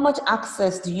 How much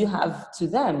access do you have to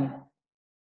them?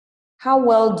 How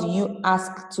well do you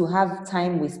ask to have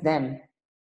time with them?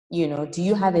 Do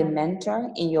you have a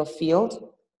mentor in your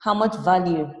field? How much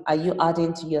value are you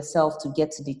adding to yourself to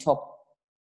get to the top?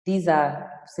 These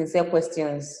are sincere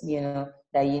questions,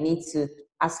 that you need to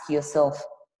ask yourself.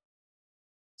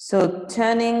 So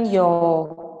turning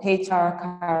your HR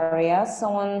career,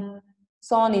 someone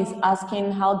is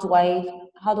asking, how do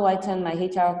I turn my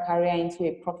HR career into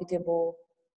a profitable,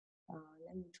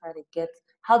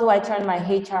 how do I turn my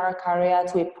HR career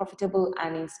to a profitable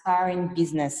and inspiring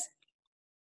business?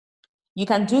 You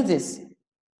can do this.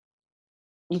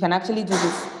 You can actually do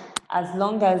this as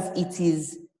long as it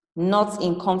is not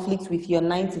in conflict with your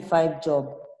 9-to-5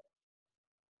 job,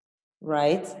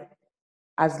 right?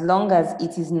 As long as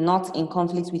it is not in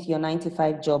conflict with your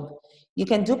 9-to-5 job. You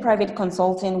can do private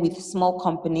consulting with small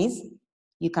companies.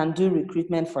 You can do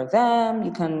recruitment for them.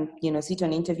 You can, sit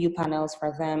on interview panels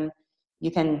for them.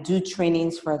 You can do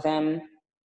trainings for them,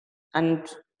 and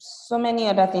so many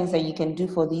other things that you can do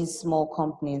for these small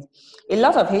companies. A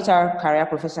lot of HR career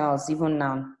professionals, even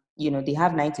now, they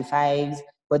have 9-to-5s,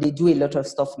 but they do a lot of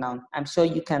stuff now. I'm sure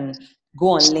you can go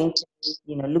on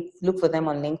LinkedIn, look for them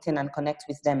on LinkedIn and connect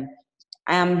with them.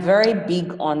 I am very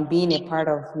big on being a part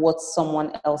of what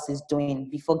someone else is doing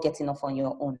before getting off on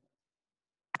your own.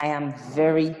 I am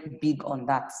very big on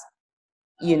that.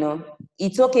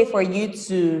 It's okay for you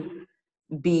to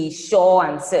be sure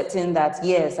and certain that,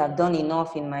 yes, I've done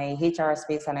enough in my HR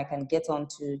space and I can get on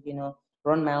to,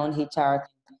 run my own HR.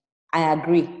 I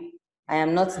agree. I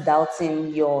am not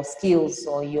doubting your skills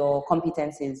or your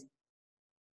competencies.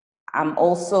 I'm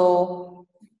also,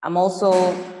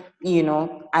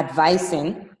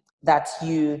 advising that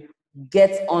you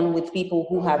get on with people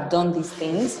who have done these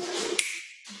things.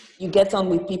 You get on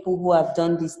with people who have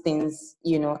done these things,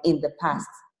 in the past.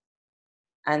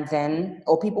 And then,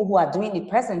 or people who are doing it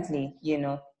presently,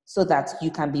 so that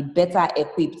you can be better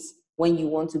equipped when you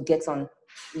want to get on,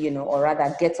 or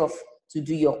rather get off to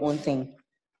do your own thing.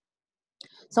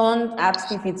 Someone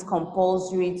asked if it's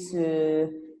compulsory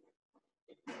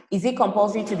is it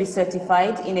compulsory to be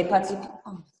certified in a particular,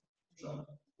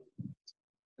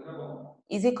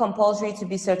 is it compulsory to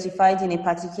be certified in a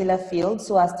particular field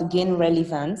so as to gain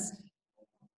relevance?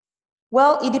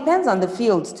 Well, it depends on the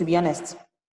field, to be honest,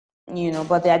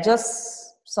 but there are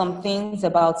just some things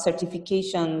about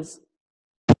certifications.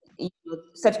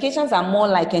 Certifications are more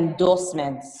like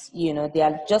endorsements, they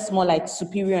are just more like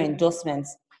superior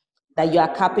endorsements that you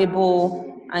are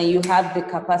capable and you have the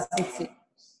capacity.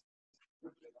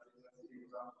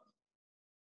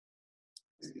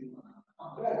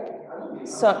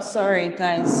 Sorry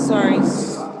guys, sorry.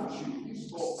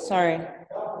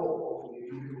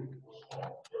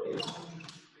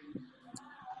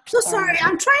 So sorry,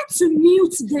 I'm trying to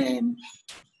mute them,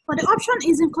 but the option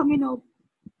isn't coming up.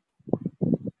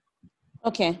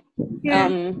 Okay.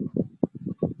 Yeah.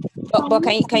 But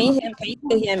can you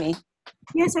still hear me?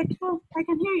 Yes, I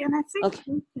can hear you, and I think okay.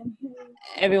 you can hear you.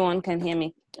 Everyone can hear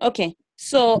me. Okay.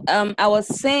 So I was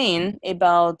saying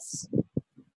about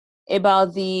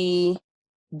the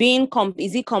being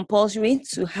is it compulsory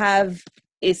to have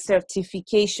a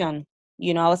certification?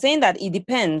 I was saying that it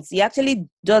depends. It actually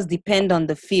does depend on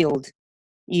the field,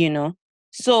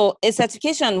 So a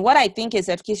certification, what I think a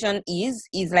certification is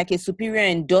like a superior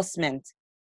endorsement,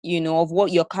 of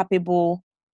what you're capable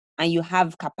and you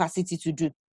have capacity to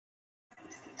do.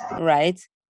 Right?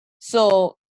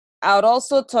 So I would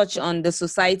also touch on the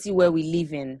society where we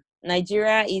live in.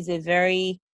 Nigeria is a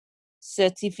very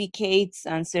certificates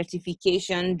and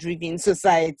certification driven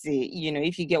society,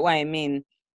 if you get what I mean.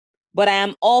 But I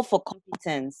am all for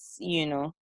competence,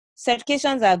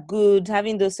 Certifications are good,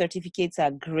 having those certificates are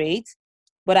great,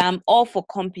 but I'm all for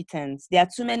competence. There are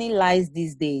too many lies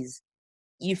these days.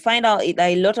 You find out that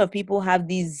a lot of people have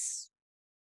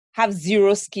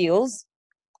zero skills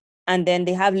and then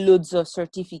they have loads of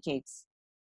certificates,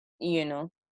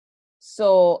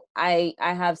 So I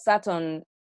have sat on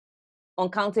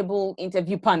uncountable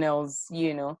interview panels,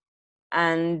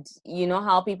 and you know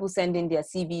how people send in their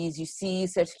CVs, you see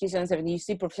certifications, everything, you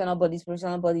see professional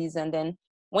bodies, and then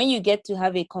when you get to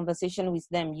have a conversation with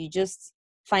them, you just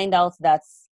find out that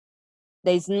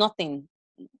there's nothing,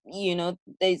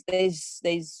 there's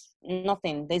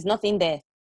nothing there,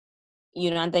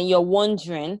 and then you're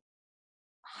wondering,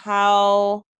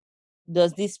 how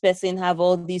does this person have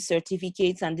all these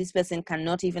certificates and this person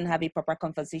cannot even have a proper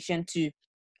conversation to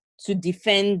to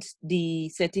defend the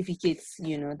certificates,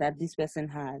 that this person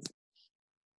has.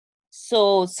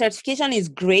 So certification is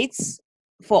great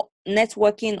for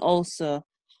networking also,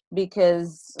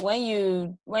 because when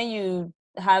you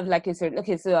have like a certain,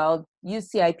 okay, so I'll use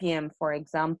CIPM for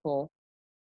example.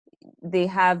 They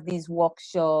have these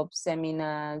workshops,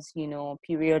 seminars,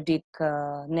 periodic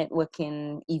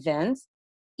networking events.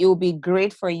 It will be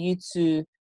great for you to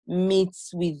meet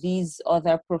with these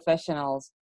other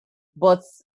professionals. But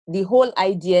the whole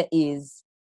idea is,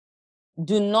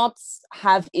 do not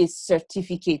have a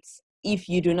certificate if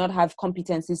you do not have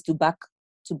competencies to back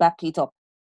it up.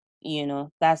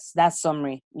 That's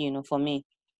summary, for me.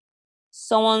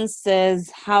 Someone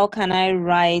says, how can I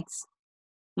write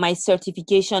my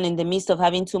certification in the midst of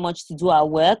having too much to do at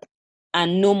work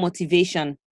and no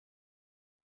motivation?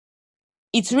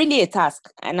 It's really a task,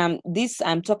 and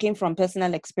I'm talking from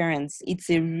personal experience. It's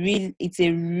a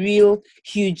real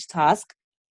huge task.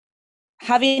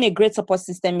 Having a great support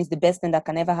system is the best thing that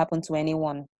can ever happen to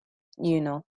anyone,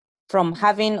 from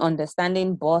having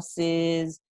understanding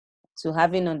bosses to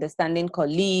having understanding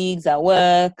colleagues at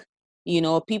work,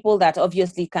 people that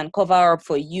obviously can cover up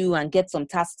for you and get some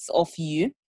tasks off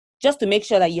you, just to make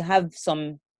sure that you have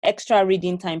some extra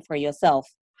reading time for yourself,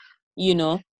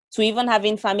 to even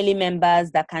having family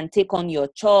members that can take on your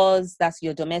chores, that's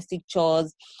your domestic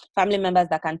chores, family members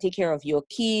that can take care of your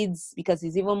kids, because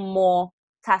it's even more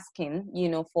tasking,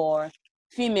 for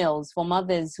females, for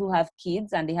mothers who have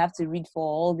kids and they have to read for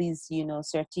all these,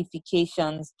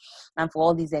 certifications and for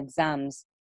all these exams,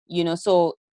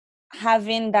 so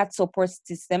having that support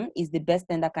system is the best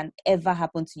thing that can ever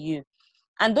happen to you.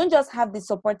 And don't just have the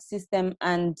support system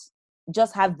and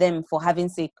just have them for having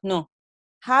sake. No,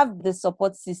 have the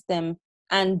support system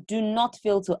and do not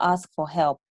fail to ask for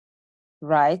help,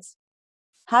 right?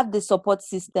 Have the support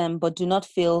system, but do not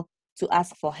fail to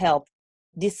ask for help.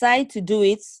 Decide to do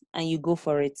it and you go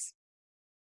for it.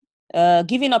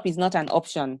 Giving up is not an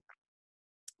option.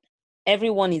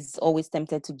 Everyone is always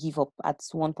tempted to give up at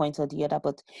one point or the other,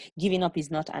 but giving up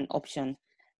is not an option.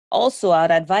 Also,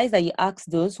 I'd advise that you ask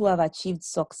those who have achieved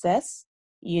success,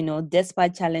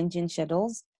 despite challenging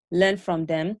schedules, learn from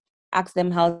them, ask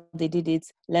them how they did it,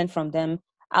 learn from them.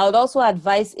 I would also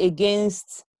advise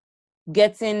against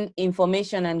getting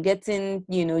information and getting,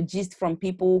 gist from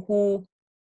people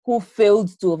who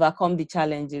failed to overcome the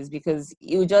challenges, because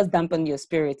it will just dampen your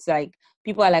spirits. Like,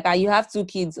 people are like, you have 2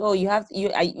 kids. Oh, you have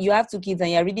 2 kids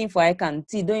and you're reading for ICANN.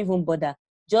 See, don't even bother.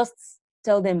 Just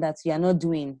tell them that you are not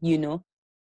doing,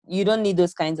 you don't need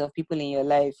those kinds of people in your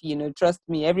life. Trust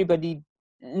me, everybody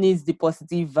needs the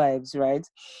positive vibes, right?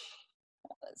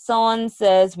 Someone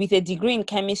says, with a degree in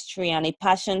chemistry and a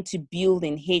passion to build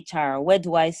in HR, where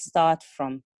do I start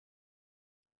from?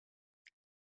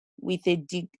 With a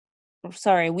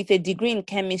degree in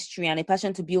chemistry and a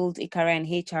passion to build a career in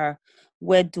HR,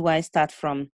 where do I start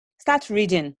from? Start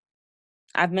reading.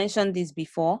 I've mentioned this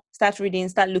before. Start reading,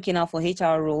 start looking out for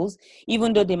HR roles,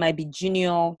 even though they might be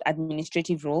junior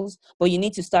administrative roles, but you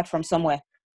need to start from somewhere.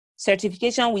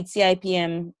 Certification with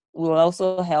CIPM will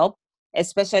also help,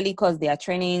 especially because there are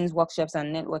trainings, workshops,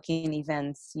 and networking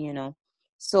events,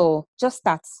 So just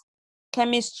start.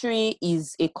 Chemistry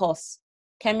is a course.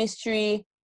 Chemistry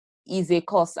is a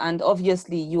course, and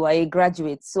obviously you are a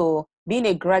graduate. So being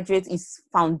a graduate is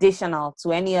foundational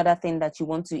to any other thing that you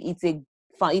want to. It's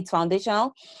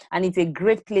foundational, and it's a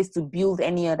great place to build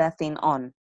any other thing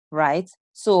on, right?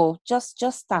 So just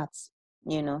start,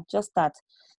 just start.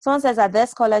 Someone says, are there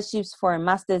scholarships for a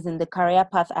master's in the career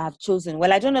path I have chosen?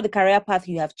 Well, I don't know the career path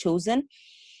you have chosen,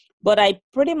 but I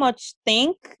pretty much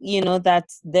think, that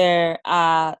there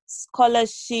are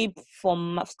scholarships for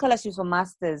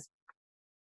masters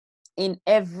in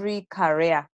every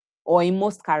career, or in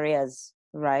most careers,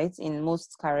 right? In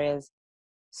most careers.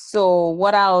 So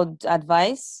what I would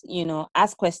advise,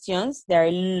 ask questions. There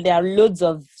are loads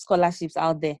of scholarships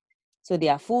out there. So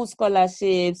there are full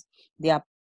scholarships, there are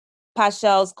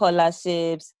partial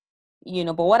scholarships,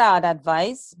 but what I would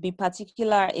advise, be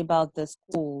particular about the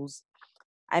schools.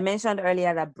 I mentioned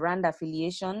earlier that brand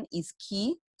affiliation is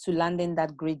key to landing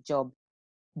that great job.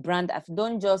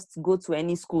 Don't just go to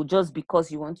any school just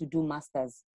because you want to do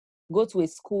masters. Go to a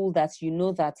school that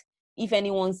that if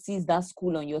anyone sees that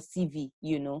school on your CV,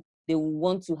 they will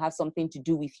want to have something to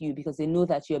do with you, because they know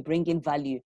that you're bringing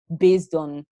value based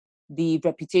on the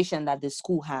reputation that the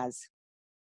school has.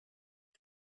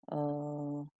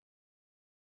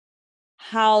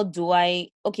 How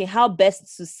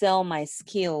best to sell my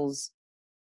skills?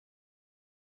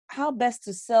 How best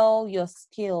to sell your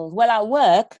skills? Well, at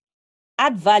work,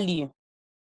 add value.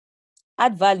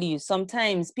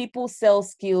 Sometimes people sell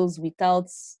skills without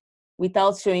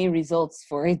without showing results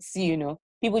for it.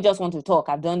 People just want to talk.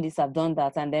 I've done this, I've done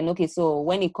that. And then, okay, so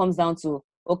when it comes down to,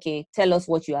 okay, tell us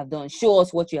what you have done, show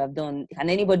us what you have done. Can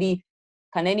anybody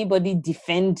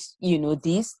defend,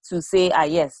 this to say,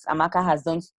 yes, Amaka has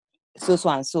done so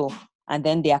and so, and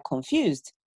then they are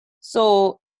confused.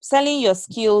 So selling your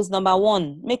skills, number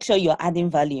one, make sure you're adding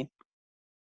value.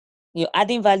 You're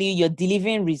adding value, you're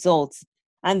delivering results.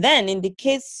 And then in the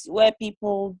case where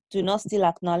people do not still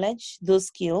acknowledge those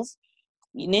skills,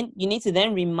 you need to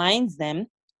then remind them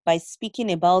by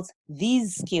speaking about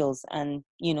these skills and,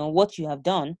 what you have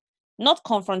done. Not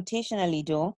confrontationally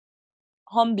though,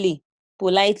 humbly,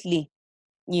 politely,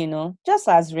 just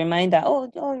as reminder. Oh,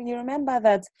 you remember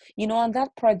that, on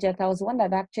that project, I was the one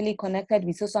that actually connected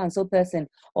with so and so person,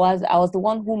 or I was the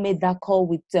one who made that call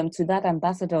with to that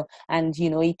ambassador, and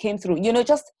he came through.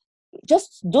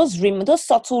 Just those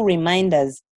subtle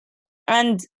reminders.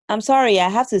 And I'm sorry, I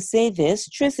have to say this.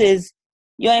 Truth is,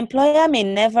 your employer may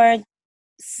never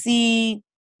see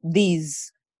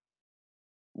these,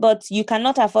 but you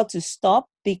cannot afford to stop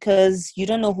because you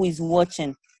don't know who is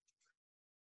watching.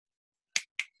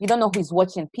 You don't know who is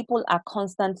watching. People are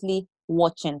constantly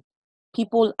watching.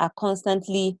 People are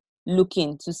constantly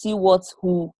looking to see what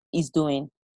who is doing,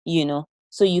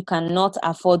 So you cannot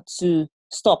afford to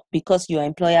stop because your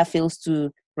employer fails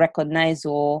to recognize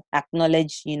or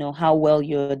acknowledge, how well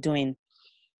you're doing.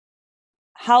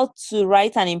 How to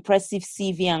write an impressive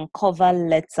CV and cover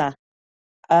letter.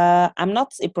 I'm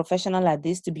not a professional at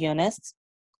this, to be honest.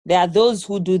 There are those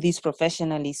who do this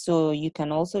professionally, so you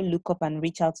can also look up and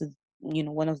reach out to,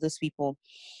 one of those people.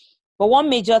 But one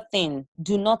major thing,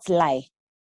 do not lie.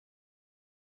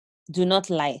 Do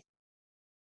not lie.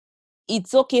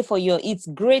 It's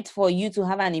great for you to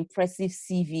have an impressive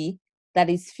CV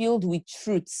that is filled with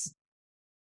truths.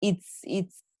 It's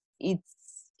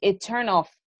a turn off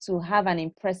to have an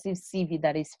impressive CV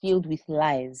that is filled with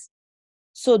lies.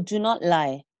 So do not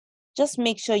lie. Just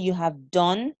make sure you have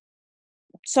done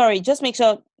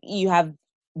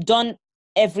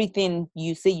everything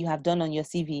you say you have done on your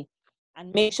CV,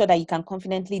 and make sure that you can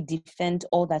confidently defend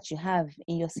all that you have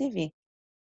in your CV.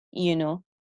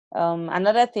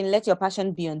 Another thing, let your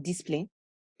passion be on display.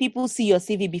 People see your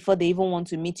CV before they even want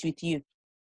to meet with you.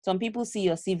 Some people see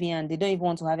your CV and they don't even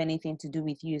want to have anything to do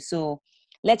with you. So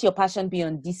let your passion be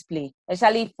on display,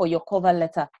 especially for your cover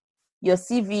letter. Your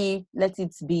CV, let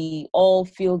it be all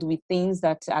filled with things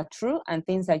that are true and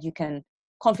things that you can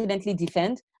confidently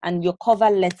defend. And your cover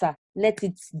letter, let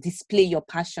it display your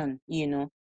passion,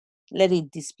 Let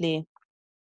it display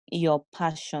your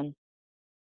passion.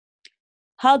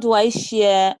 How do I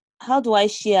share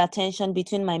attention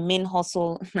between my main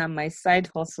hustle and my side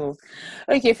hustle?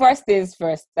 Okay, first things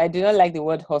first, I do not like the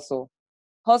word hustle.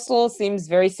 Hustle seems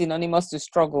very synonymous to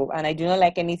struggle, and I do not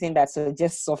like anything that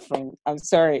suggests suffering. I'm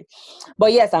sorry.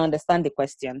 But yes, I understand the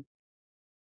question.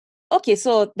 Okay,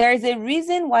 so there is a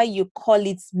reason why you call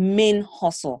it main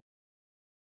hustle.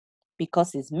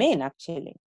 Because it's main,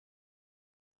 actually.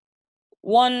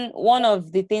 One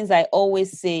of the things I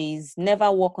always say is never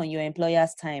work on your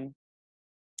employer's time.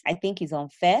 I think it's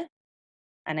unfair,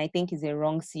 and I think it's a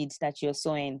wrong seed that you're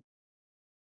sowing.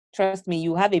 Trust me,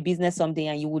 you have a business someday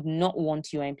and you would not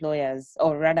want your employers,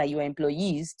 or rather your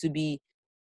employees, to be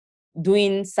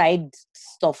doing side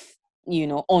stuff,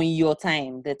 on your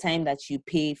time, the time that you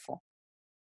pay for.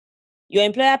 Your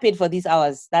employer paid for these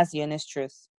hours. That's the honest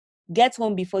truth. Get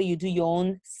home before you do your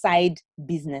own side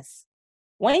business.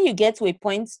 When you get to a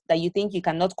point that you think you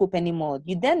cannot cope anymore,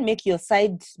 you then make your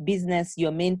side business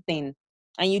your main thing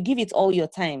and you give it all your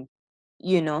time,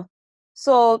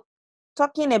 So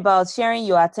talking about sharing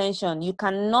your attention, you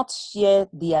cannot share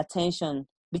the attention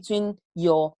between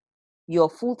your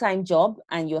full-time job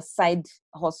and your side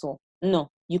hustle. No,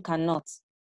 you cannot.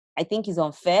 I think it's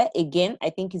unfair. Again, I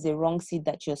think it's a wrong seed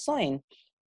that you're sowing.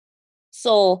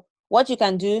 So what you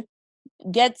can do,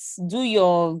 do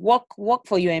your work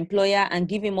for your employer and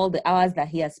give him all the hours that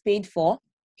he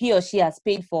or she has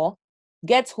paid for.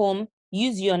 Get home,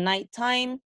 use your night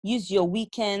time, use your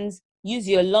weekends, use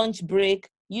your lunch break,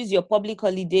 use your public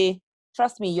holiday.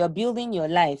 Trust me, you're building your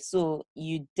life, so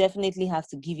you definitely have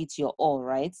to give it your all,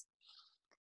 right?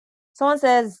 Someone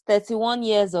says 31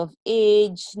 years of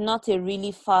age, not a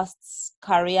really fast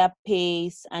career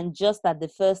pace, and just at the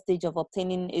first stage of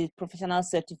obtaining a professional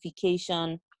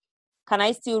certification. Can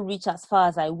I still reach as far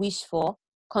as I wish for,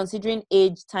 considering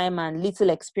age, time, and little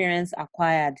experience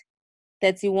acquired?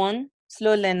 31,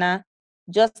 slow learner,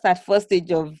 just at first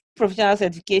stage of professional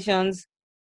certifications.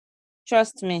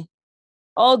 Trust me,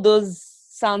 all those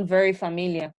sound very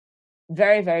familiar.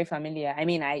 Very, very familiar. I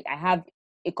mean, I have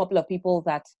a couple of people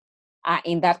that are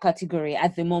in that category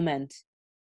at the moment.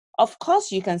 Of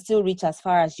course, you can still reach as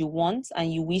far as you want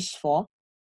and you wish for.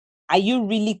 Are you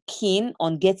really keen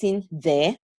on getting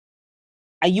there?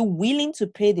 Are you willing to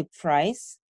pay the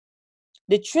price?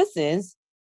 The truth is,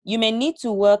 you may need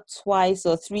to work twice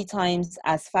or 3 times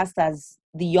as fast as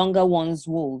the younger ones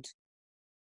would.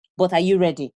 But are you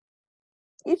ready?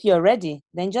 If you're ready,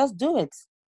 then just do it.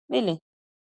 Really,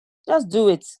 just do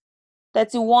it.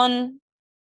 31,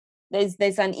 there's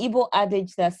an Igbo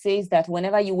adage that says that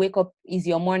whenever you wake up is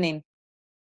your morning.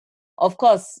 Of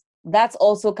course, that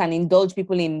also can indulge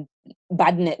people in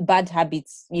bad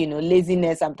habits,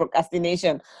 laziness and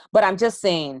procrastination. But I'm just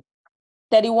saying,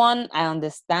 31, I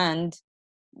understand.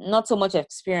 Not so much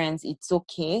experience, it's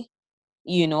okay,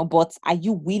 but are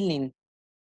you willing?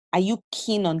 Are you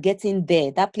keen on getting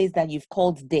there? That place that you've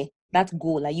called there, that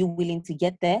goal, are you willing to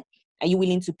get there? Are you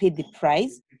willing to pay the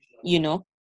price? You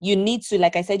need to,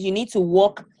 like I said, you need to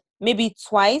work maybe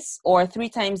twice or 3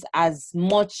 times as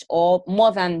much or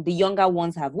more than the younger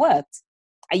ones have worked.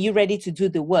 Are you ready to do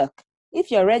the work?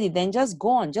 If you're ready, then just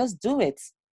go on, just do it,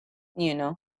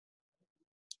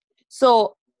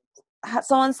 So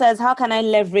someone says, how can I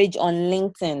leverage on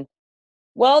LinkedIn?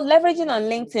 Well, leveraging on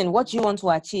LinkedIn, what do you want to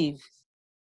achieve?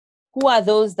 Who are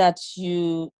those that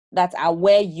are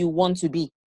where you want to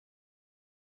be?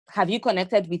 Have you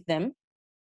connected with them?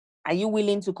 Are you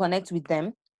willing to connect with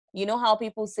them? You know how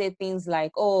people say things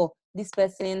like, oh, this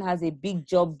person has a big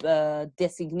job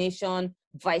designation,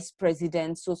 vice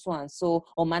president, so and so,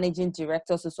 or managing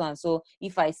director, so and so.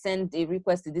 If I send a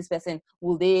request to this person,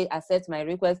 will they accept my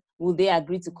request? Will they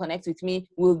agree to connect with me?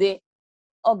 Will they?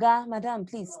 Oga, madam,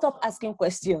 please stop asking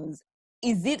questions.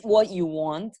 Is it what you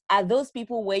want? Are those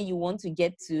people where you want to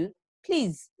get to?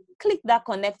 Please click that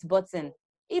connect button.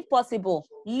 If possible,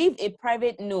 leave a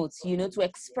private note, to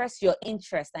express your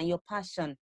interest and your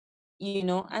passion,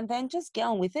 and then just get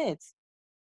on with it.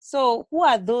 So who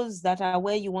are those that are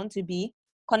where you want to be?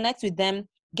 Connect with them,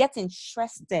 get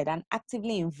interested and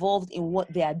actively involved in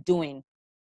what they are doing.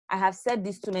 I have said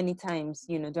this too many times,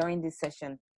 during this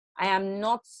session. I am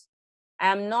not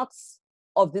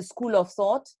of the school of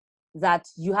thought that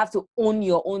you have to own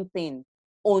your own thing,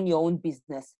 own your own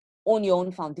business, own your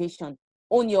own foundation,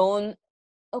 own your own.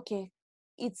 Okay,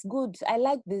 it's good. I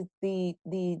like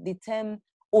the term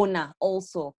owner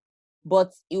also,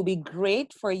 but it will be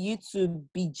great for you to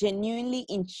be genuinely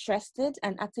interested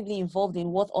and actively involved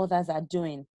in what others are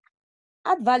doing.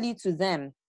 Add value to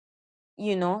them.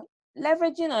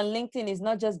 Leveraging on LinkedIn is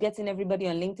not just getting everybody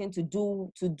on LinkedIn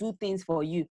to do things for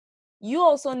you. You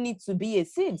also need to be a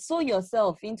seed. Sow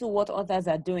yourself into what others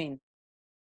are doing.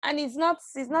 And it's not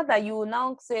that you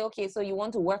now say, okay, so you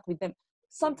want to work with them.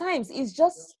 Sometimes it's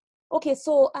just, okay,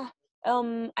 so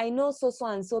I know so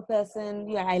and so person.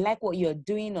 Yeah, I like what you're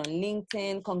doing on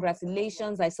LinkedIn.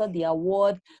 Congratulations, I saw the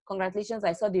award. Congratulations,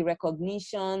 I saw the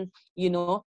recognition. I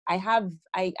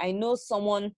know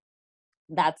someone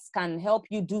that can help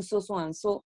you do so and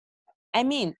so. I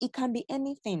mean, it can be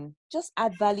anything. Just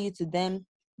add value to them.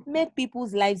 Make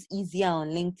people's lives easier on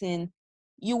LinkedIn.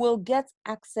 You will get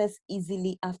access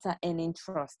easily after earning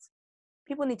trust.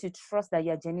 People need to trust that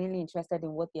you're genuinely interested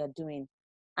in what they're doing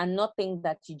and not think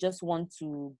that you just want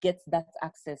to get that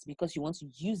access because you want to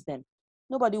use them.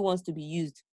 Nobody wants to be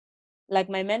used. Like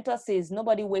my mentor says,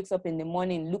 nobody wakes up in the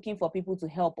morning looking for people to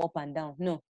help up and down.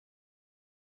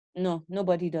 No,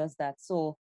 nobody does that.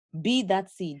 So be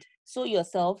that seed. Sow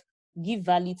yourself, give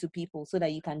value to people so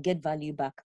that you can get value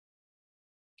back.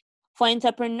 For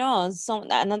entrepreneurs,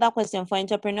 another question for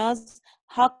entrepreneurs,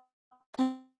 how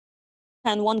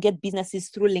can one get businesses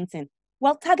through LinkedIn?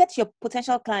 Well, target your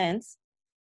potential clients,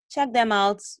 check them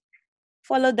out,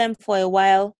 follow them for a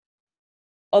while,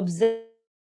 observe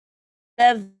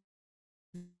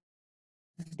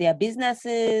their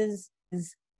businesses.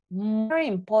 More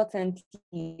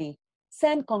importantly,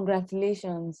 send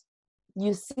congratulations.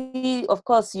 You see, of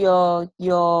course, you're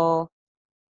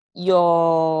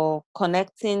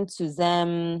connecting to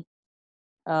them.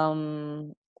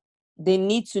 They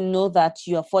need to know that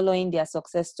you're following their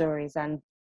success stories, and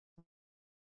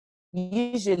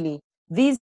usually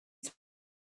these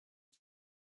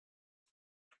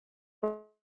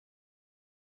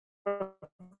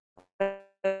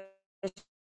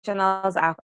professionals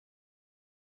are.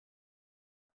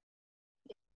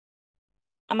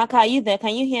 Amaka, are you there?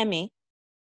 Can you hear me?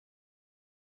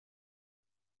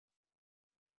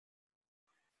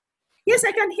 Yes,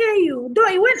 I can hear you. Though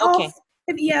it went Okay. off,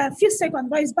 a few seconds,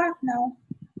 but it's back now.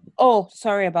 Oh,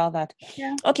 sorry about that.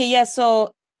 Yeah. Okay, yeah.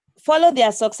 So follow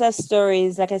their success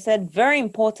stories. Like I said, very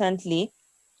importantly,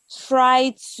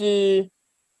 try to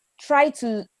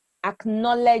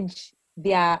acknowledge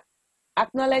their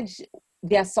acknowledge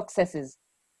their successes.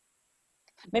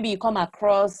 Maybe you come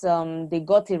across they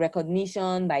got a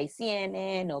recognition by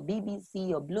CNN or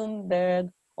BBC or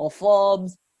Bloomberg or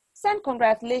Forbes. Send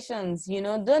congratulations,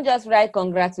 don't just write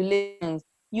congratulations.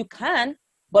 You can,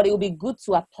 but it will be good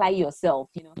to apply yourself,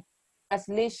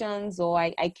 congratulations, or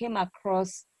I came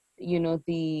across,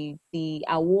 the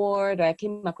award, or I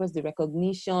came across the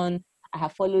recognition. I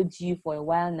have followed you for a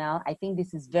while now. I think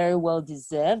this is very well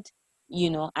deserved,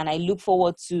 and I look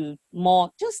forward to more,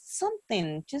 just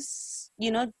something,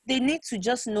 they need to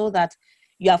just know that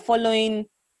you're following,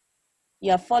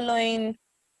 you're following,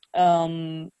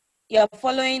 um, you're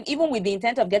following, even with the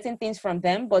intent of getting things from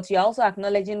them, but you're also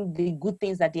acknowledging the good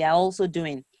things that they are also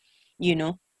doing,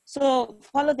 So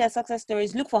follow their success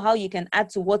stories, look for how you can add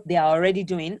to what they are already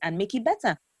doing and make it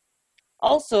better.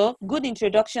 Also, good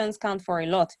introductions count for a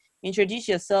lot. Introduce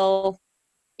yourself.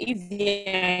 If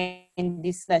they're in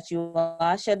this that you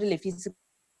are, schedule a physical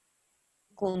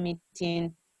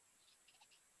meeting.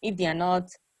 If they are not,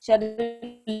 schedule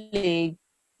a,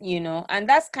 and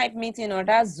that Skype meeting or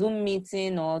that Zoom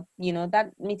meeting or,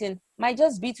 that meeting might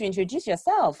just be to introduce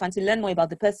yourself and to learn more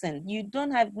about the person. You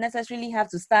don't necessarily have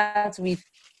to start with,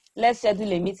 let's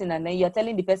schedule a meeting and then you're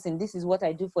telling the person, this is what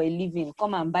I do for a living.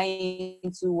 Come and buy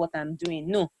into what I'm doing.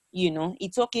 No,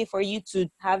 it's okay for you to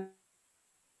have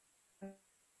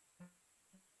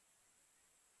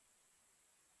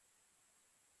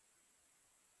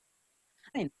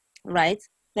right?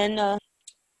 Then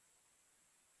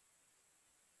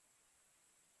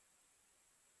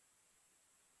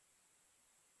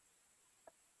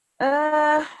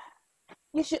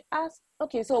you should ask,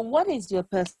 okay, so what is your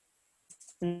person?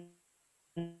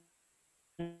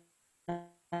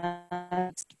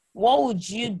 What would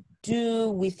you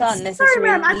do without Sorry,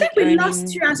 ma'am. I necessarily think we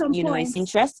lost you earning, at some point. his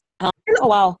interest? Oh Hello,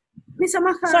 wow! Miss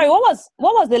Amaka. Sorry, what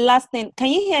was the last thing? Can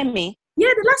you hear me? Yeah,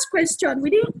 the last question.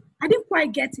 I didn't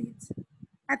quite get it.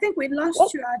 I think we lost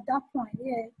you at that point.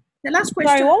 Yeah. The last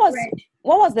question. Sorry,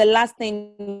 what was the last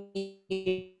thing?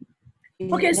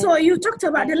 Okay, so you talked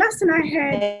about the last thing I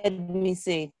heard. Let me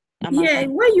say. Yeah,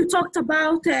 when you talked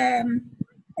about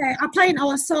applying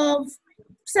ourselves,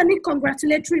 sending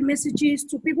congratulatory messages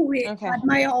to people we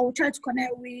admire or we try to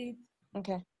connect with.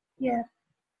 Okay. Yeah.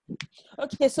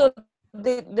 Okay, so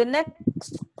the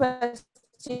next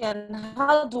question,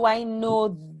 how do I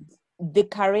know the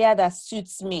career that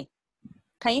suits me?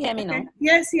 Can you hear me now?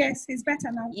 Yes, it's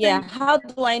better now. Yeah, how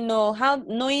do I know,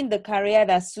 knowing the career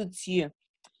that suits you?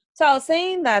 So I was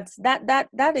saying that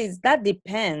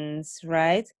depends,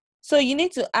 right? So you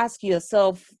need to ask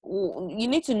yourself, you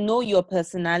need to know your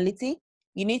personality,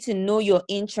 you need to know your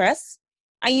interests,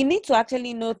 and you need to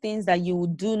actually know things that you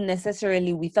would do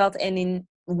necessarily without earning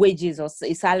wages or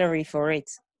a salary for it,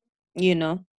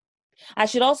 I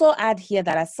should also add here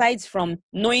that aside from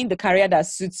knowing the career that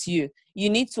suits you, you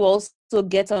need to also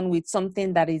get on with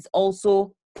something that is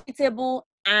also profitable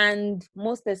and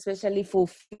most especially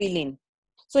fulfilling.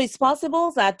 So it's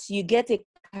possible that you get a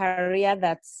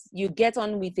career you get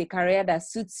on with a career that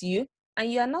suits you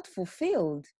and you are not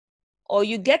fulfilled, or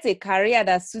you get a career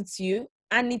that suits you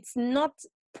and it's not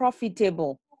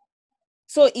profitable.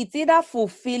 So it's either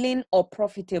fulfilling or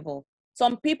profitable.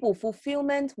 Some people,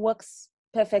 fulfillment works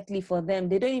perfectly for them.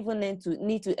 They don't even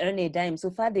need to earn a dime.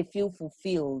 So far, they feel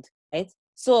fulfilled, right?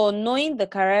 So knowing the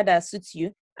career that suits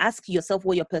you, ask yourself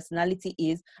what your personality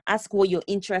is, ask what your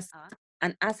interests are,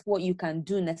 and ask what you can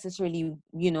do necessarily,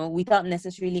 without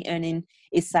necessarily earning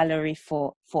a salary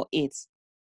for it.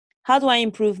 How do I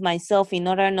improve myself in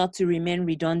order not to remain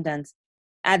redundant?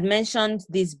 I'd mentioned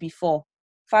this before.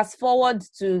 Fast forward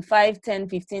to 5, 10,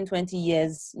 15, 20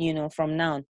 years, from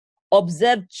now.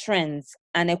 Observe trends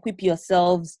and equip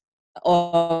yourselves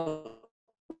or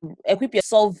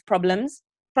solve problems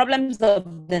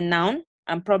of the now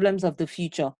and problems of the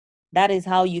future. That is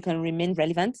how you can remain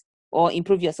relevant or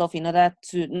improve yourself in order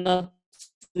to not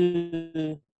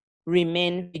to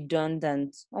remain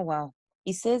redundant. Oh, wow.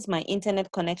 It says my internet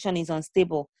connection is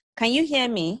unstable. Can you hear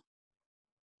me?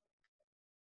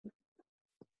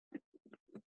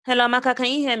 Hello, Amaka, can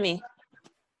you hear me?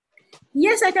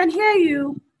 Yes, I can hear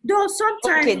you. Though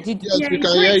sometimes. Okay, yes, we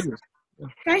can hear you.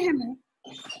 Can you hear me?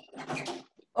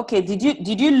 Okay,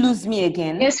 did you lose me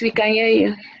again? Yes, we can hear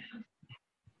you.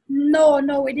 No,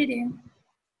 we didn't.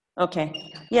 Okay.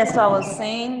 Yes, so I was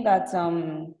saying that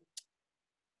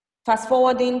fast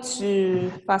forwarding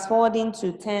to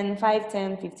 5,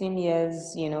 10, 15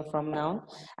 years, from now,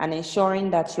 and ensuring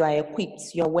that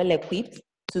you're well equipped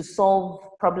to solve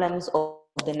problems of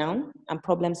the now and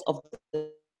problems of the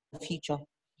future.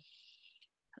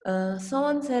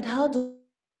 Someone said, how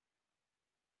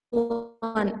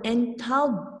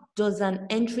does an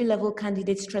entry-level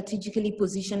candidate strategically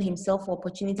position himself for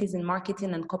opportunities in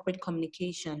marketing and corporate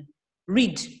communication?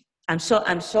 Read. I'm sure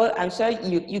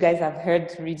you guys have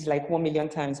heard read like 1 million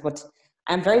times, but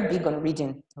I'm very big on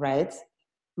reading, right?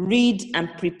 Read and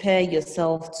prepare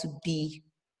yourself to be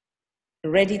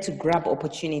ready to grab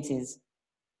opportunities.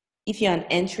 If you're an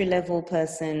entry-level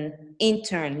person,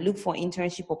 look for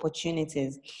internship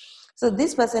opportunities. So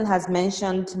this person has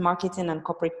mentioned marketing and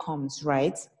corporate comms,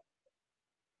 right?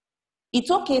 It's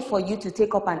okay for you to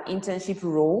take up an internship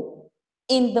role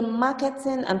in the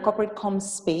marketing and corporate comms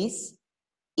space,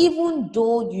 even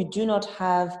though you do not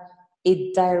have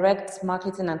a direct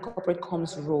marketing and corporate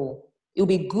comms role. It'll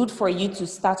be good for you to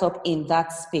start up in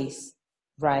that space,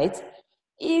 right?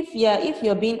 If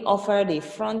you're being offered a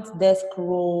front desk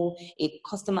role, a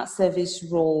customer service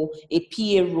role, a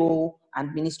PA role,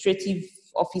 administrative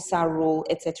officer role,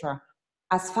 etc.,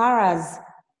 as far as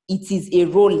it is a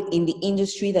role in the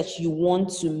industry that you want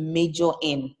to major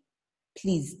in,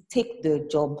 please take the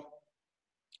job.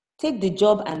 Take the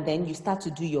job and then you start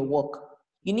to do your work.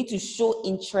 You need to show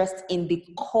interest in the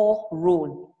core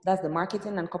role. That's the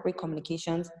marketing and corporate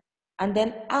communications. And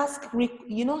then ask,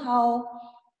 you know how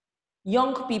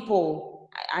young people,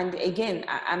 and again,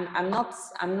 I'm not,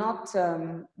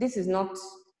 this is not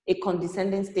a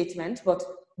condescending statement, but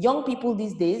young people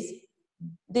these days,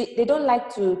 they don't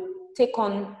like to take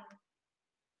on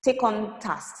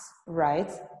tasks,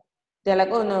 right? They're like,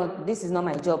 oh no, this is not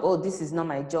my job. Oh, this is not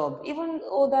my job. Even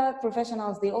older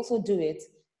professionals, they also do it.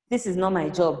 This is not my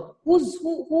job.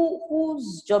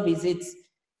 Whose job is it?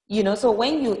 You know, so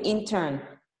when you intern,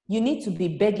 you need to be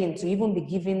begging to even be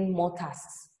given more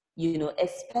tasks, you know,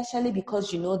 especially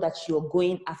because you know that you're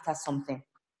going after something.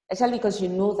 Especially because you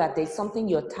know that there's something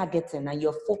you're targeting and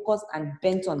you're focused and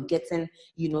bent on getting,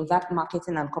 you know, that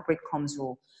marketing and corporate comms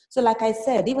role. So like I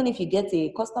said, even if you get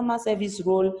a customer service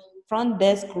role, front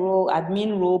desk role,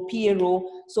 admin role, PA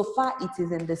role, so far it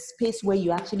is in the space where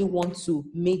you actually want to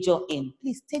major in.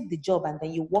 Please take the job and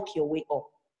then you work your way up,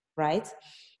 right?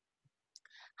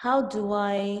 What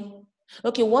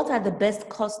are the best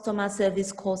customer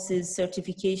service courses,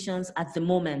 certifications at the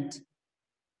moment?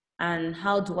 And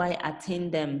how do I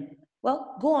attain them?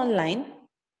 Well, go online,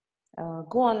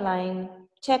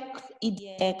 check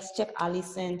EDX, check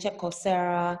Allison, check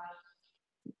Coursera.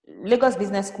 Lagos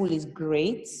Business School is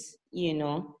great, you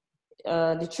know.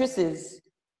 The truth is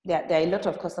there are a lot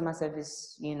of customer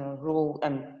service, you know,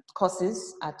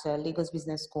 courses at Lagos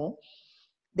Business School.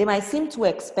 They might seem too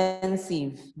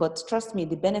expensive, but trust me,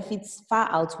 the benefits far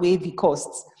outweigh the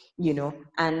costs, you know,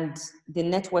 and the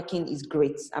networking is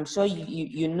great. I'm sure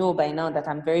you know by now that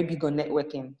I'm very big on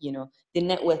networking, you know. The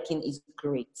networking is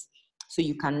great. So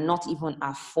you cannot even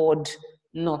afford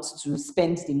not to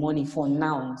spend the money for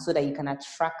now so that you can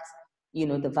attract, you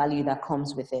know, the value that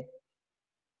comes with it.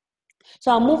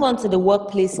 So I'll move on to the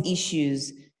workplace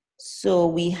issues. So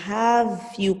we have a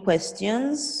few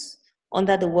questions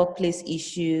under the workplace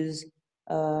issues.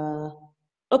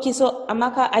 Okay, so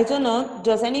Amaka, I don't know,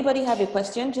 does anybody have a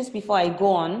question just before I go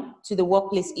on to the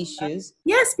workplace issues?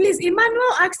 Yes, please.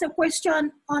 Emmanuel asked a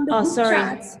question on the group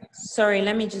chat. Sorry,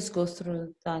 let me just go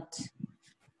through that.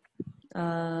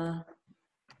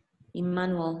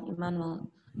 Emmanuel.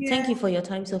 Yeah. Thank you for your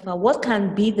time so far. What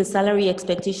can be the salary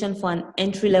expectation for an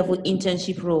entry-level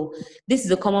internship role? This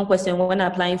is a common question when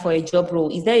applying for a job role.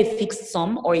 Is there a fixed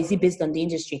sum or is it based on the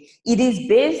industry? It is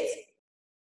based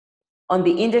on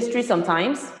the industry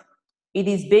sometimes. It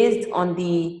is based on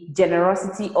the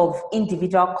generosity of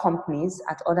individual companies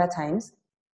at other times.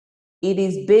 It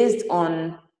is based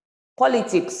on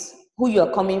politics, who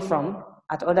you're coming from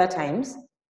at other times.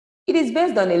 It is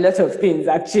based on a lot of things,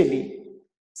 actually.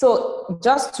 So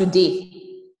just today,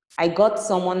 I got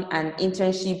someone an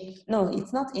internship. No,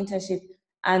 it's not internship.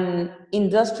 An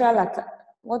industrial,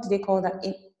 what do they call that?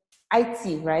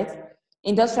 IT, right?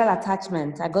 Industrial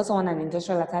attachment. I got someone an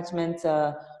industrial attachment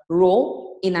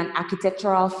role in an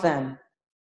architectural firm.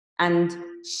 And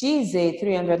she's a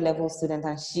 300 level student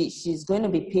and she's going to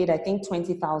be paid, I think,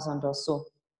 20,000 or so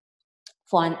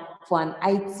for an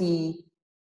IT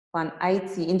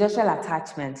industrial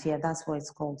attachment. Yeah, that's what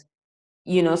it's called.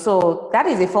 You know, so that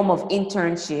is a form of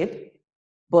internship,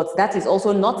 but that is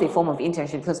also not a form of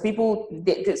internship because people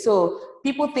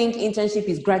think internship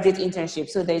is graduate internship.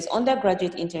 So there's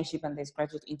undergraduate internship and there's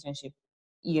graduate internship,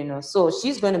 you know. So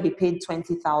she's going to be paid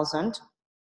 20,000.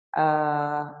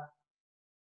 And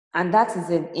that is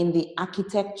in the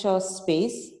architecture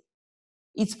space.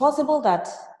 It's possible that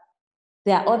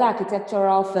there are other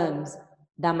architectural firms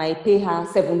that might pay her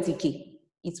 70K.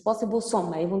 It's possible some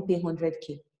might even pay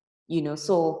 100K. You know,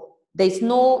 so there's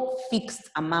no fixed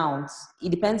amount. It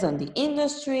depends on the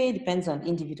industry, it depends on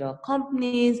individual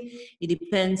companies, it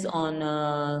depends on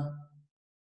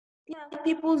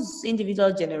people's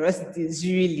individual generosities,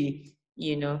 really,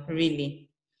 really.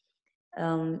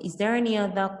 Is there any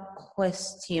other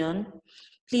question?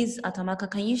 Please, Atamaka,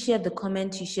 can you share the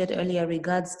comment you shared earlier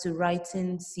regards to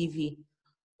writing CV?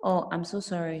 Oh, I'm so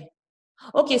sorry.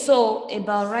 Okay, so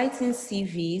about writing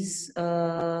CVs,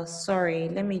 sorry,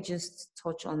 let me just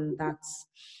touch on that.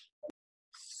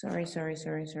 Sorry.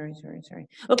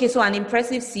 Okay, so an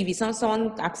impressive CV.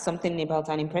 Someone asked something about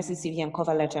an impressive CV and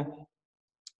cover letter.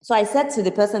 So I said to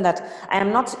the person that I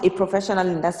am not a professional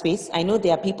in that space. I know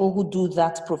there are people who do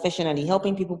that professionally,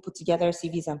 helping people put together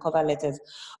CVs and cover letters.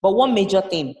 But one major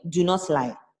thing, do not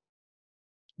lie.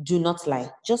 Do not lie.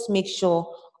 Just make sure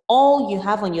all you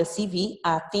have on your CV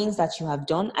are things that you have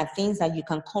done, are things that you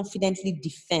can confidently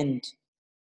defend.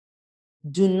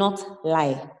 Do not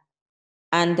lie.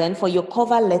 And then for your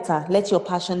cover letter, let your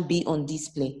passion be on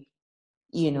display.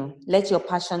 Let your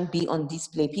passion be on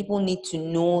display. People need to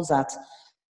know that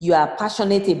you are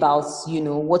passionate about,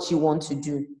 what you want to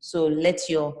do. So let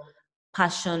your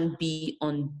passion be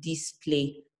on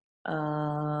display.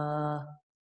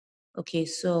 Okay,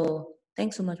 so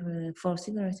thanks so much for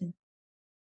writing.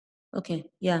 Okay,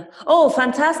 yeah. Oh,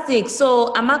 fantastic.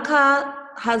 So Amaka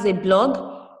has a blog.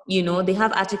 They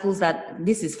have articles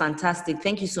this is fantastic.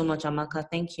 Thank you so much, Amaka.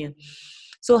 Thank you.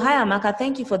 So hi, Amaka.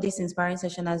 Thank you for this inspiring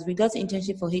session. As regards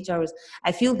internship for HRs,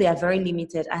 I feel they are very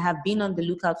limited. I have been on the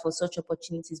lookout for such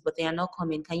opportunities, but they are not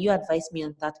coming. Can you advise me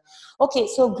on that? Okay,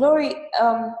 so Glory,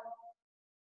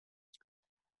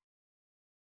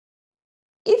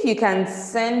 if you can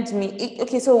send me,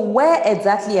 okay, so where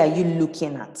exactly are you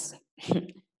looking at?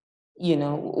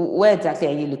 Where exactly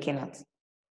are you looking at?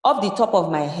 Off the top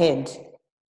of my head,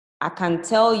 I can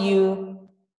tell you,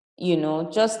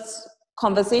 just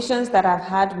conversations that I've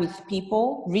had with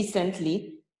people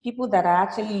recently, people that are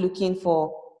actually looking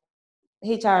for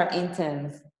HR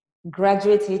interns,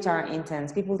 graduate HR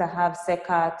interns, people that have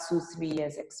circa 2-3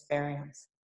 years experience,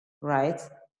 right?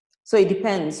 So it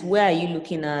depends. Where are you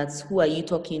looking at? Who are you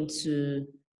talking to?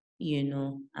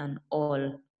 And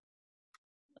all.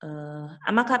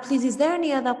 Amaka, please, is there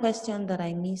any other question that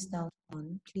I missed out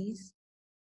on, please?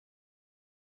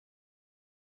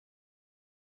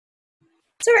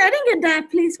 Sorry, I didn't get that,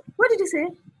 please. What did you say?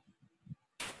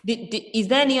 Is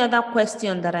there any other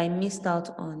question that I missed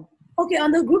out on? Okay,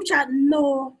 on the group chat,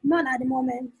 no, none at the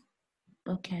moment.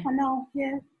 Okay. For now,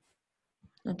 yeah.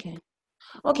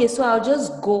 Okay, so I'll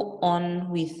just go on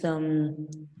with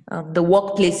the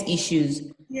workplace issues.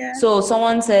 Yeah. So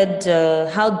someone said,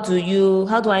 how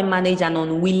do I manage an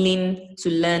unwilling to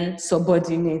learn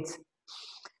subordinate?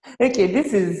 Okay,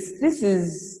 this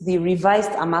is the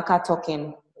revised Amaka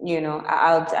talking.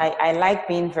 I like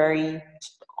being very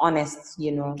honest,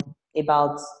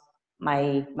 about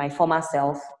my former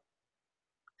self.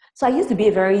 So I used to be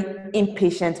a very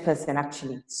impatient person,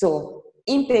 actually. So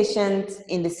impatient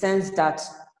in the sense that,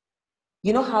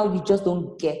 how you just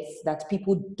don't get that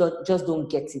people just don't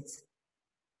get it,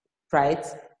 right?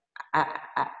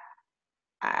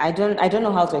 I don't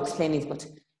know how to explain it, but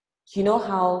you know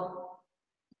how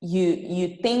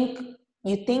you think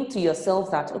to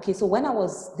yourself that, okay, so when I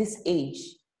was this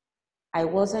age, I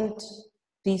wasn't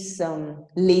this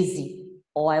lazy,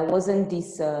 or I wasn't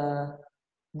this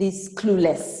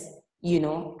clueless,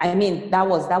 I mean, that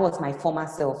was my former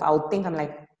self. I would think, I'm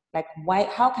like why,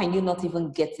 how can you not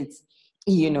even get it,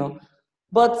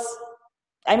 but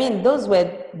I mean, those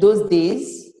were those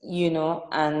days,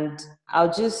 and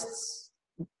I'll just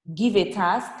give a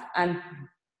task and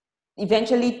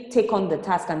eventually take on the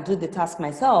task and do the task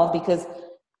myself, because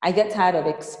I get tired of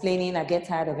explaining, I get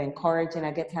tired of encouraging,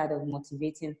 I get tired of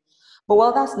motivating. But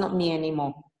well, that's not me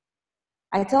anymore.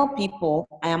 I tell people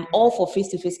I am all for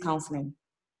face-to-face counseling,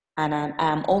 and I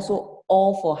am also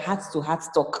all for heart-to-heart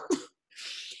talk.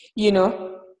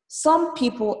 Some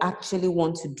people actually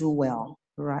want to do well,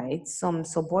 right? Some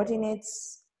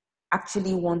subordinates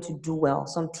actually want to do well.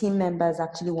 Some team members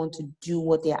actually want to do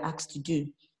what they are asked to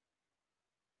do.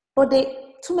 But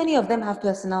too many of them have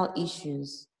personal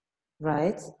issues,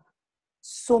 right?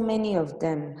 So many of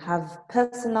them have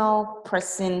personal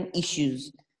pressing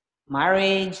issues.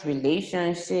 Marriage,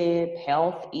 relationship,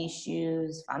 health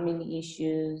issues, family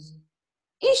issues,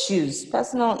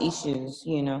 personal issues,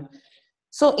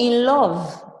 So in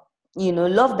love,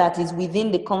 love that is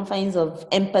within the confines of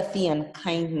empathy and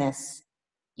kindness,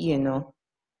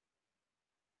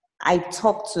 I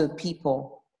talk to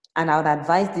people and I would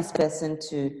advise this person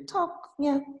to talk,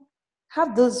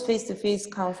 have those face-to-face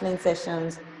counseling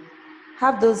sessions,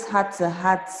 have those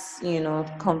heart-to-heart,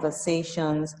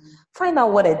 conversations. Find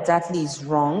out what exactly is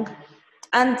wrong.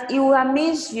 And it will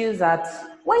amaze you that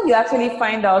when you actually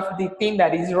find out the thing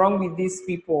that is wrong with these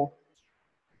people,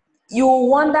 you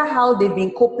wonder how they've been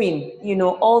coping,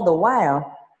 all the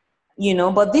while,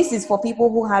 but this is for people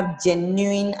who have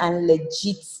genuine and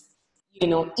legit,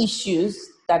 issues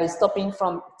that is stopping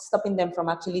them from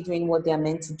actually doing what they are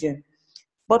meant to do.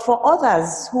 But for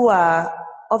others who are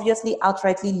obviously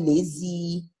outrightly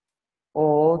lazy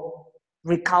or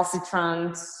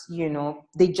recalcitrant,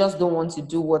 they just don't want to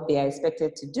do what they are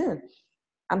expected to do.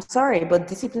 I'm sorry, but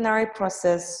disciplinary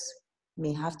process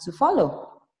may have to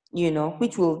follow,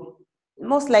 which will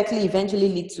most likely eventually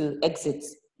lead to exit,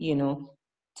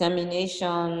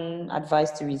 termination,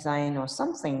 advice to resign or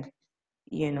something,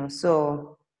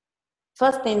 So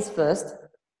first things first,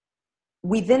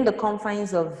 within the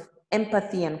confines of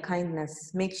empathy and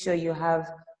kindness, make sure you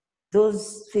have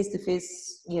those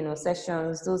face-to-face,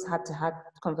 sessions, those heart-to-heart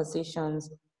conversations.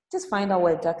 Just find out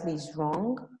what exactly is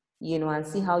wrong, and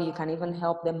see how you can even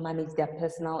help them manage their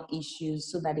personal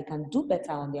issues so that they can do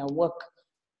better on their work,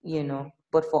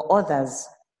 But for others,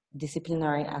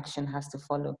 disciplinary action has to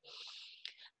follow.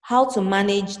 How to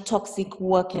manage toxic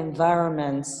work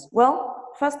environments?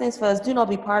 Well, first things first, do not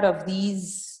be part of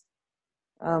these,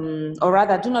 or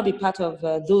rather, do not be part of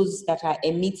those that are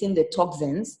emitting the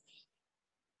toxins.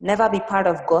 Never be part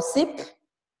of gossip.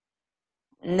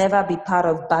 Never be part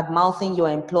of bad-mouthing your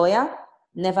employer.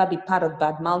 Never be part of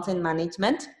bad-mouthing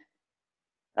management.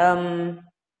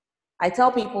 I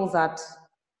tell people that,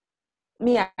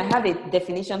 I have a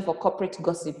definition for corporate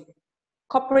gossip.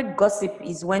 Corporate gossip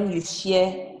is when you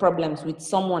share problems with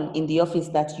someone in the office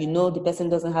that the person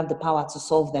doesn't have the power to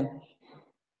solve them.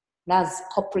 That's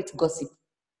corporate gossip.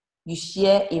 You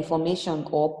share information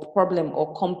or problem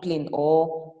or complaint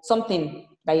or something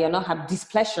that you're not have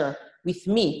displeasure with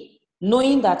me,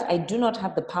 knowing that I do not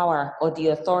have the power or the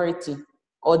authority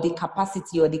or the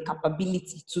capacity or the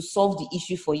capability to solve the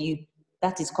issue for you.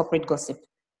 That is corporate gossip.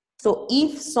 So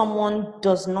if someone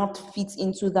does not fit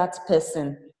into that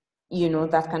person,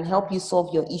 that can help you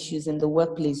solve your issues in the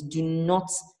workplace, do not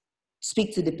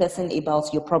speak to the person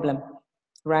about your problem,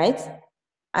 right?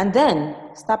 And then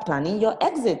start planning your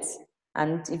exits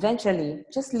and eventually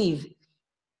just leave.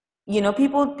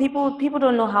 People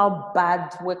don't know how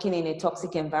bad working in a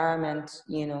toxic environment,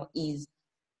 is.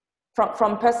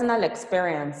 From personal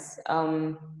experience,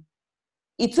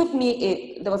 it took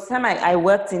me there was a time I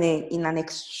worked in an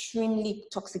extremely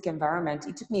toxic environment.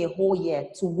 It took me a whole year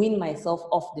to wean myself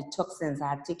off the toxins I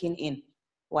had taken in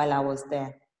while I was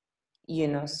there.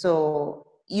 So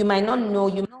you might not know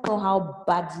how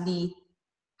badly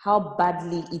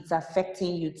it's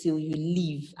affecting you till you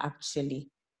leave, actually.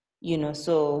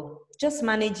 So just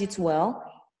manage it well.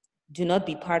 Do not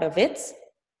be part of it.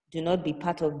 Do not be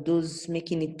part of those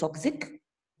making it toxic.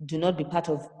 Do not be part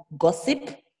of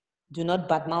gossip. Do not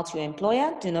badmouth your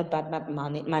employer. Do not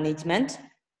badmouth management.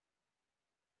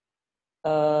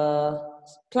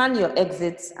 Plan your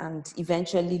exits and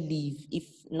eventually leave if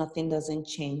nothing doesn't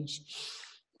change.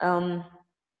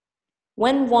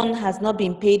 When one has not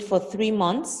been paid for 3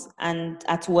 months and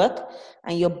at work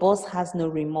and your boss has no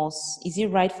remorse, is it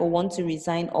right for one to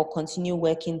resign or continue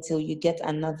working till you get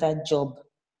another job?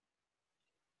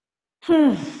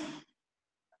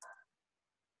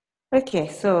 Okay,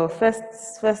 so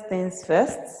first things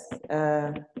first,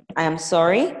 I am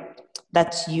sorry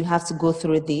that you have to go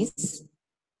through this.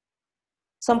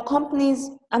 Some companies,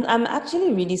 I'm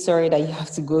actually really sorry that you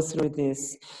have to go through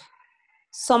this.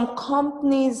 Some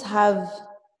companies have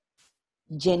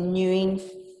genuine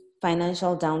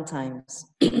financial downtimes,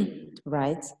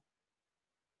 right?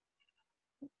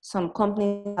 Some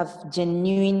companies have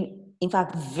genuine, in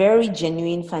fact, very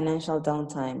genuine financial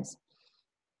downtimes.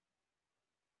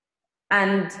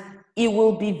 And it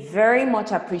will be very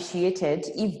much appreciated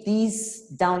if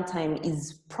this downtime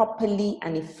is properly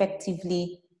and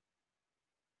effectively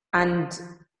and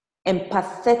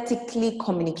empathetically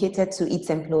communicated to its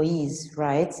employees,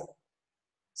 right?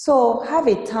 So have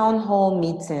a town hall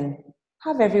meeting,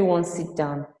 have everyone sit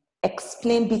down,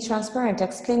 explain, be transparent,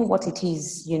 explain what it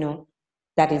is,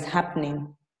 that is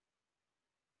happening.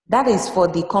 That is for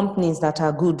the companies that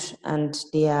are good and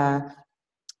they are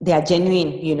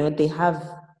genuine, they have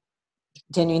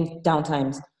genuine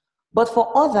downtimes. But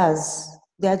for others,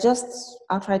 they are just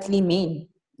outrightly mean,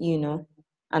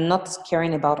 and not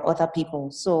caring about other people.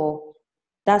 So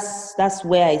that's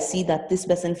where I see that this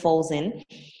person falls in.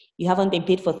 You haven't been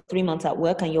paid for 3 months at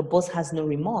work and your boss has no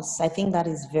remorse. I think that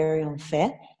is very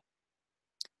unfair.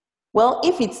 Well,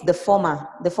 if it's the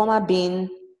former being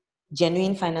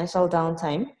genuine financial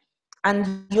downtime,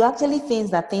 and you actually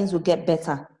think that things will get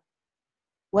better,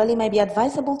 well, it might be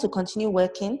advisable to continue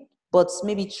working, but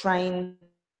maybe trying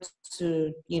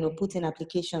to, put in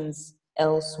applications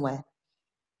elsewhere.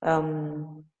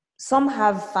 Some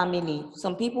have family.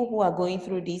 Some people who are going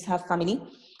through this have family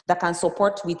that can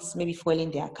support with maybe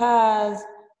fueling their cars,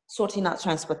 sorting out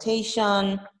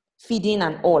transportation, feeding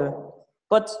and all.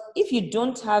 But if you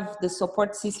don't have the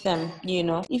support system,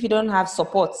 if you don't have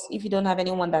support, if you don't have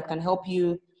anyone that can help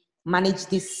you manage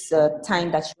this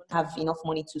time that you don't have enough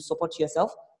money to support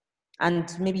yourself,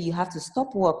 and maybe you have to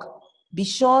stop work, be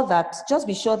sure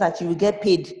that you will get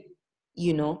paid,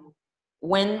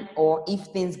 when or if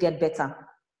things get better.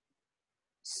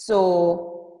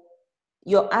 So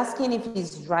you're asking if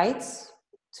it's right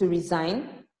to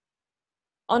resign.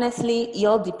 Honestly, it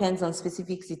all depends on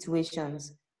specific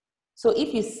situations. So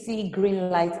if you see green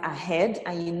light ahead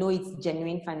and you know it's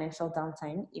genuine financial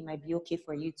downtime, it might be okay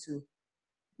for you to,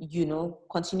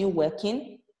 continue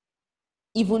working,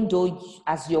 even though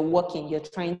as you're working, you're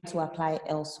trying to apply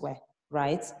elsewhere,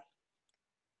 right?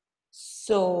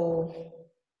 So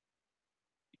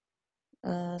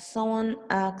someone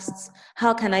asked,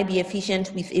 how can I be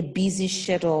efficient with a busy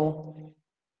schedule?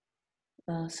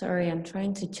 Sorry, I'm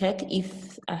trying to check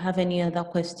if I have any other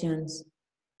questions.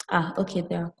 Okay,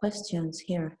 there are questions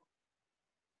here.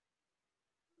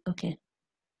 Okay.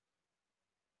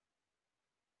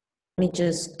 Let me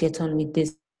just get on with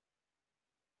this.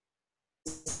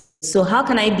 So how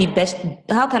can I be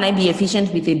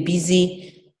efficient with a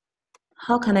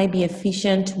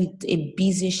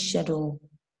busy schedule?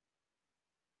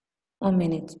 1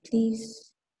 minute,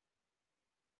 please.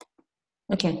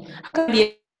 Okay. How can I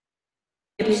be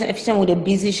efficient with a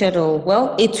busy schedule?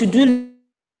 Well, a to-do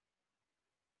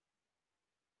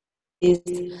list.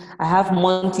 I have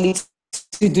monthly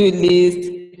to-do list,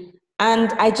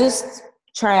 and I just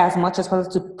try as much as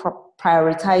possible to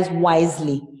prioritize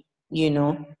wisely,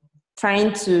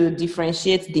 trying to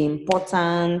differentiate the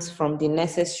important from the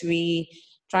necessary,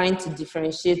 trying to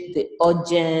differentiate the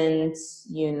urgent,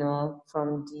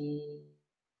 from the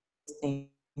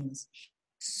things.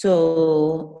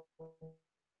 So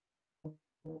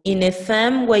in a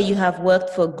firm where you have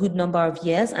worked for a good number of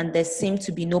years and there seems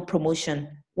to be no promotion,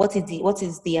 what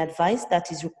is the advice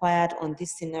that is required on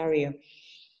this scenario?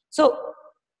 So,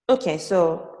 okay,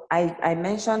 so I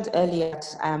mentioned earlier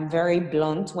that I am very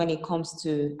blunt when it comes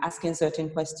to asking certain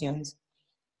questions.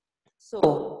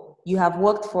 So you have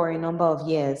worked for a number of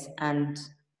years and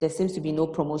there seems to be no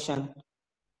promotion.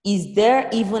 Is there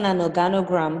even an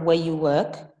organogram where you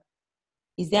work?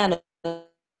 Is there an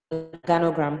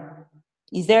organogram?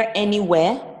 Is there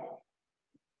anywhere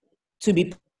to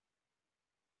be?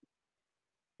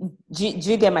 Do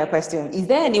you get my question? Is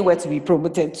there anywhere to be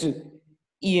promoted to?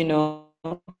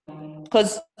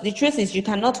 Because the truth is you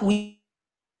cannot wish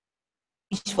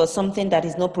for something that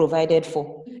is not provided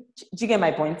for. Do you get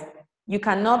my point? You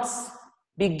cannot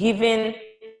be given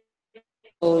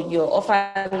your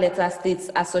offer letter states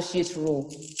associate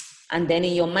role, and then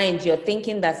in your mind you're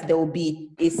thinking that there will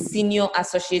be a senior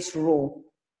associate role,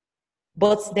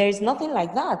 but there is nothing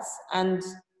like that. And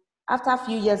after a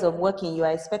few years of working, you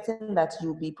are expecting that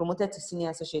you'll be promoted to senior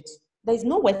associate. There is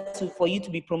nowhere for you to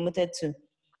be promoted to,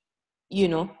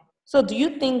 So do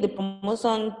you think the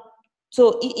promotion,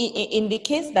 so in the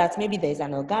case that maybe there's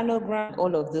an organogram,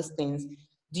 all of those things,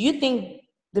 do you think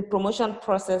the promotion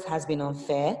process has been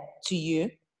unfair to you,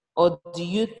 or do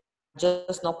you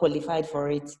just not qualified for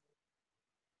it?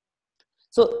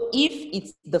 So if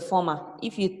it's the former,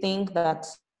 if you think that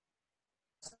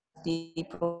the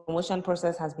promotion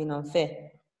process has been unfair,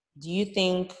 do you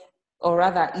think, or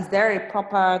rather, is there a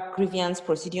proper grievance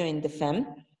procedure in the firm?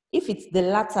 If it's the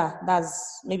latter,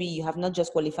 that's maybe you have not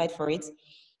just qualified for it,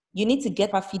 you need to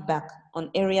get feedback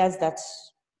on areas that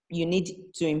you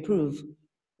need to improve,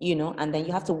 and then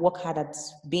you have to work hard at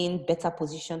being better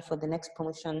positioned for the next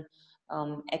promotion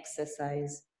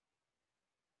exercise.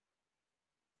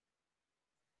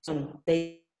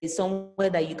 There is somewhere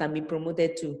that you can be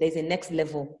promoted to. There's a next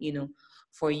level,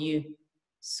 for you.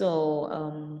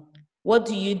 So what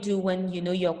do you do when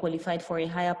you're qualified for a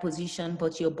higher position,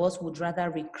 but your boss would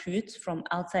rather recruit from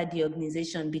outside the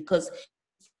organization because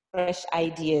fresh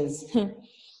ideas?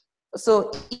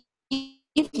 So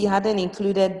if you hadn't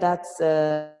included that,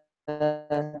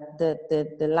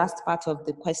 the last part of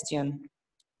the question,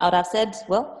 I would have said,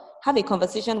 well, have a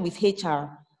conversation with HR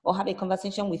or have a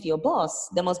conversation with your boss.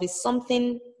 There must be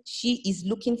something she is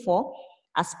looking for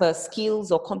as per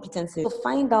skills or competencies. So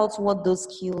find out what those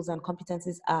skills and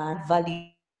competencies are,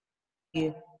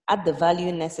 add the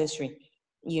value necessary,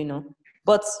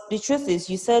 But the truth is,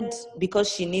 you said because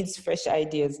she needs fresh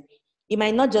ideas. it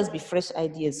might not just be fresh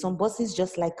ideas. Some bosses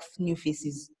just like new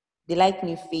faces. They like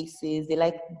new faces. They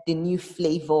like the new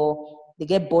flavor. They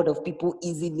get bored of people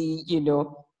easily,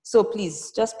 So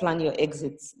please just plan your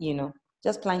exits,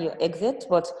 Just plan your exit.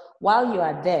 But while you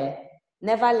are there,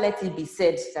 never let it be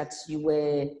said that you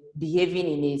were behaving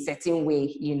in a certain way,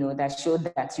 that showed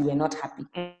that you were not happy.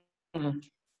 Mm-hmm.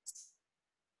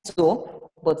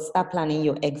 So, but start planning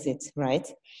your exit, right?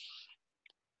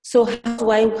 So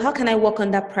how can I work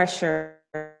under pressure?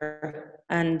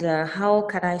 And how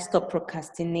can I stop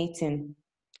procrastinating?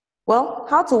 Well,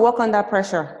 how to work under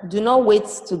pressure? Do not wait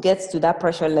to get to that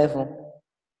pressure level.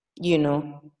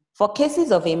 For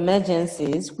cases of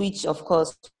emergencies, which of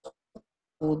course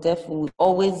will definitely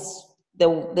always, there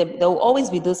will always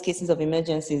be those cases of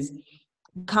emergencies.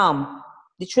 Calm.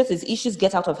 The truth is, issues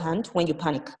get out of hand when you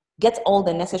panic. Get all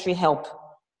the necessary help.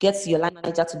 Get your line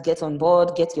manager to get on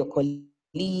board, get your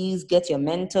colleagues, get your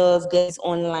mentors, get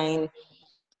online.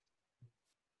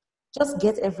 Just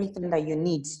get everything that you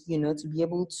need, to be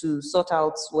able to sort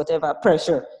out whatever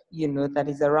pressure, that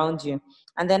is around you.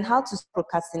 And then how to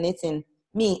procrastinating.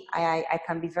 Me, I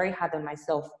can be very hard on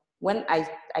myself. When I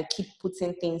keep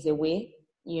putting things away,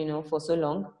 for so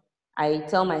long, I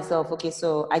tell myself, okay,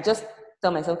 so I just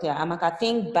tell myself, okay, Amaka,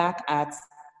 think back at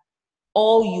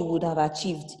all you would have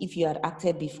achieved if you had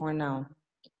acted before now.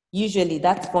 Usually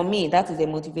that's, for me, that is a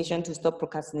motivation to stop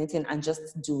procrastinating and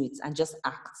just do it and just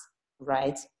act,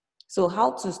 right? So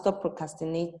how to stop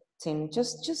procrastinating?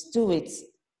 Just do it,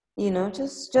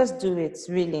 just do it,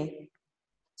 really.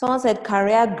 Someone said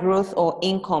career growth or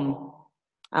income.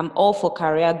 I'm all for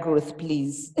career growth,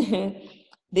 please.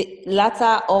 The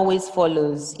latter always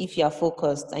follows if you're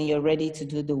focused and you're ready to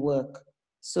do the work.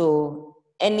 So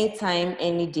anytime,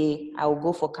 any day, I will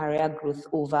go for career growth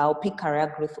I'll pick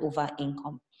career growth over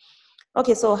income.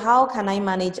 Okay, so how can I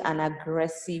manage an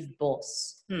aggressive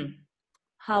boss?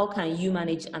 How can you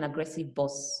manage an aggressive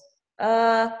boss?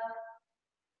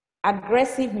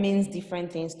 Aggressive means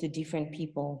different things to different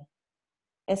people,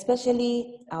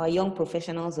 especially our young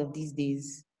professionals of these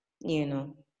days,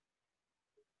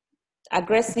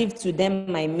 Aggressive to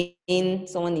them might mean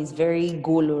someone is very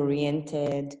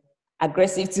goal-oriented.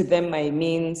 Aggressive to them might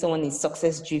mean someone is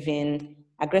success-driven.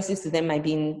 Aggressive to them might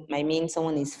mean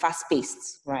someone is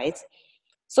fast-paced, right?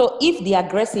 So if the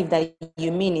aggressive that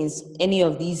you mean is any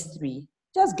of these three,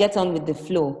 just get on with the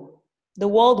flow. The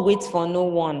world waits for no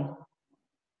one.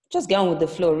 Just get on with the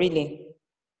flow, really.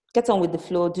 Get on with the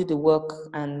flow, do the work,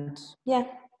 and yeah.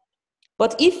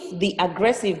 But if the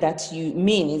aggressive that you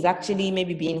mean is actually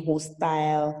maybe being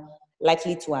hostile,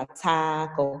 likely to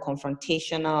attack or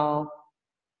confrontational,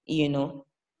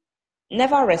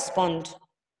 never respond.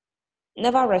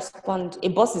 Never respond. A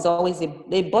boss is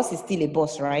still a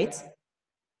boss, right?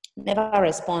 Never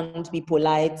respond, be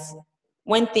polite.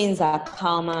 When things are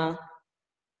calmer,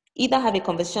 either have a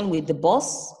conversation with the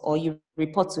boss or you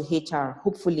report to HR.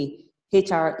 Hopefully,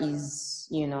 HR is,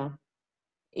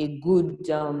 a good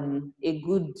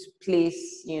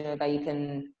place,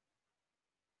 that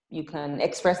you can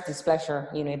express displeasure,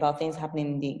 about things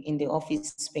happening in the office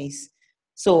space.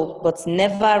 So, but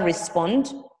never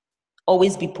respond.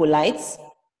 Always be polite.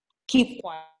 Keep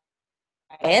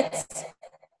quiet.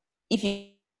 If you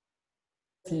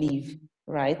leave,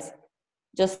 right?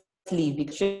 Just leave,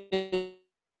 because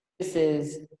this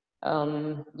is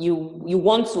you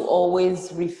want to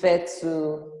always refer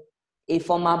to a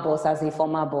former boss as a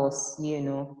former boss,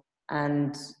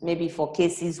 and maybe for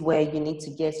cases where you need to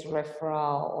get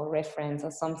referral or reference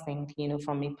or something,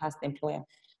 from a past employer,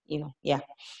 yeah.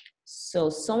 So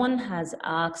someone has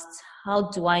asked, how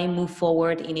do I move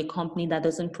forward in a company that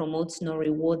doesn't promote nor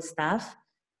reward staff?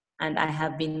 And I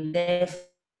have been there.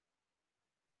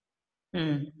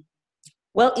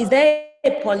 Well, is there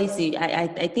a policy?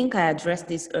 I think I addressed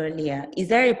this earlier. Is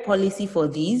there a policy for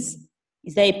these?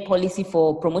 Is there a policy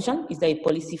for promotion? Is there a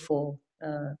policy for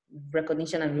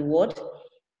recognition and reward?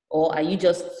 Or are you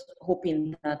just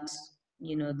hoping that,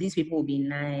 these people will be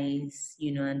nice,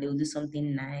 and they'll do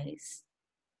something nice?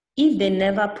 If they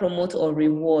never promote or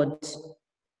reward,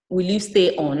 will you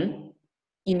stay on?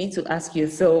 You need to ask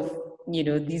yourself,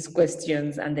 these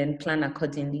questions and then plan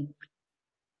accordingly.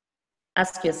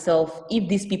 Ask yourself, if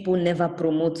these people never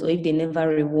promote or if they never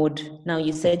reward, now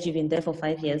you said you've been there for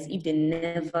 5 years,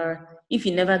 if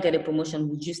you never get a promotion,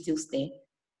 would you still stay?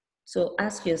 So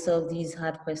ask yourself these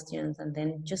hard questions and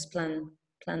then just plan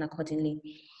accordingly.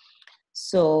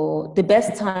 So the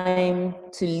best time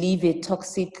to leave a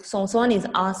toxic, so someone is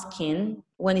asking,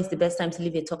 when is the best time to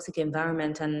leave a toxic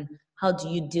environment and how do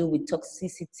you deal with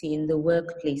toxicity in the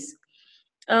workplace?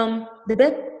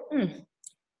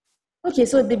 Okay,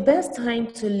 so the best time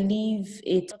to leave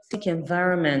a toxic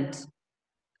environment,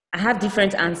 I have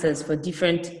different answers for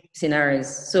different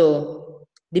scenarios. So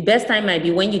the best time might be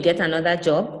when you get another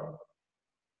job.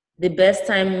 The best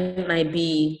time might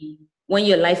be when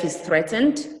your life is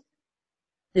threatened.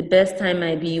 The best time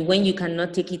might be when you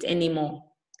cannot take it anymore.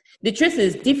 The truth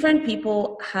is, different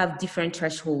people have different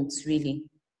thresholds, really.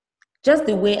 Just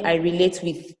the way I relate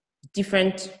with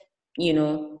different,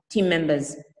 team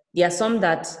members. There are some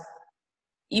that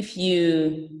if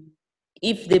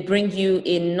they bring you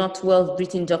a not well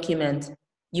written document,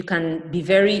 you can be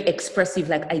very expressive,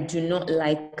 like, I do not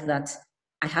like that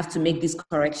I have to make these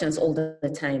corrections all the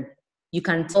time. You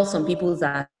can tell some people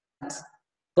that,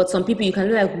 but some people you can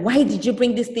be like, why did you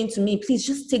bring this thing to me? Please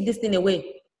just take this thing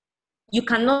away. You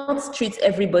cannot treat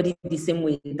everybody the same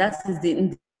way. That is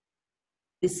in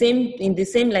the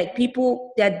same, like,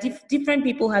 people, there are different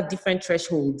people have different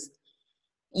thresholds,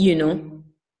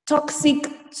 Toxic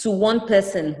to one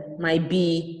person might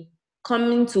be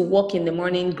coming to work in the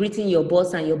morning, greeting your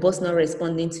boss, and your boss not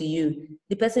responding to you.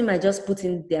 The person might just put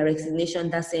in their resignation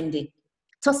that same day.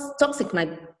 Toxic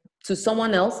to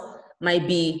someone else might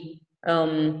be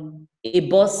a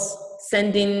boss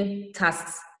sending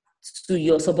tasks to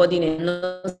your subordinate,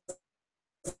 not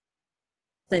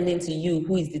sending to you,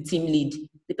 who is the team lead.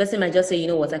 The person might just say, you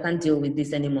know what, I can't deal with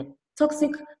this anymore.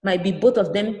 Toxic might be both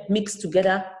of them mixed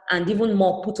together and even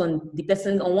more put on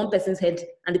one person's head,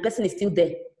 and the person is still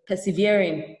there,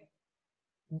 persevering.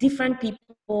 Different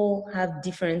people have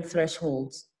different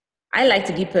thresholds. I like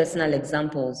to give personal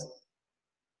examples.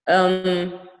 I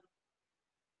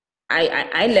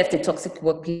left a toxic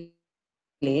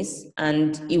workplace,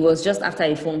 and it was just after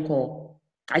a phone call.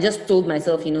 I just told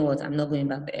myself, you know what, I'm not going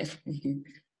back there.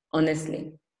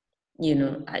 Honestly.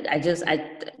 I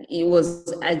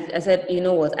said, you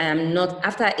know what, I am not,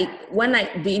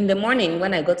 in the morning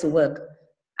when I got to work,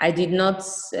 I did not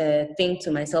think to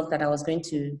myself that I was going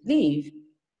to leave.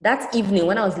 That evening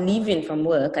when I was leaving from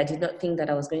work, I did not think that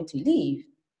I was going to leave.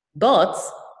 But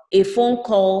a phone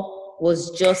call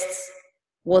was just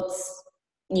what,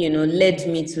 led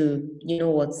me to, you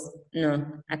know what, no,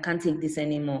 I can't take this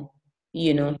anymore.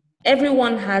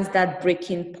 Everyone has that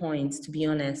breaking point, to be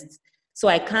honest. So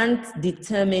I can't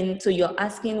determine. So you're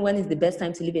asking when is the best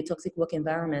time to leave a toxic work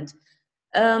environment?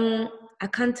 I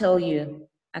can't tell you.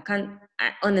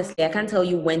 Honestly, I can't tell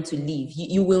you when to leave.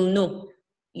 You will know.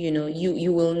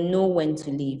 You will know when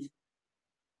to leave.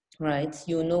 Right?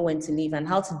 You'll know when to leave and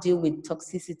how to deal with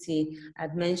toxicity.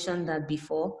 I've mentioned that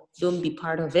before. Don't be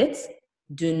part of it.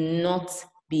 Do not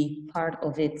be part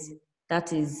of it.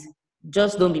 That is,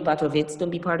 just don't be part of it. Don't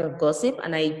be part of gossip.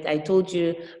 And I told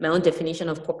you my own definition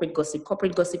of corporate gossip.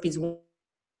 Corporate gossip is when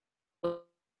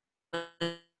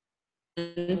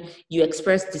you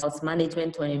express this to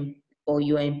management or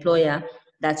your employer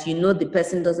that the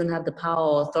person doesn't have the power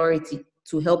or authority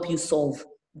to help you solve.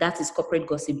 That is corporate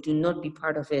gossip. Do not be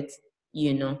part of it,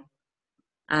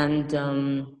 And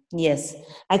yes,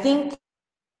 I think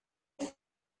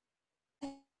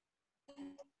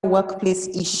workplace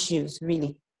issues,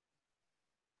 really.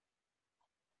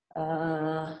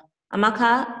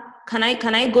 Amaka, can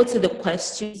I go to the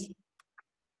questions?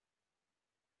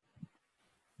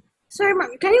 Sorry,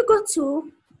 ma'am, can you go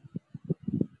to?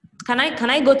 Can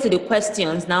I go to the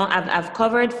questions now? I've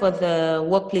covered for the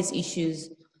workplace issues.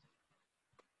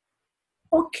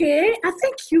 Okay, I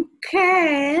think you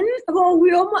can. Well,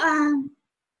 we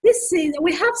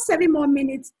have 7 more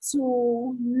minutes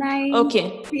to 9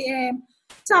 p.m.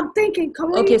 So I'm thinking, can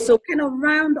we kind of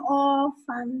round off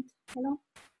and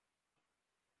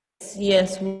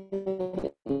Yes,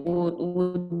 we'll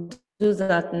do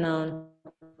that now.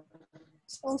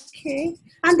 Okay.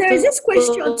 And there is this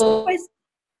question. Can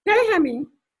you hear me?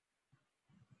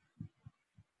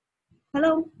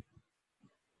 Hello?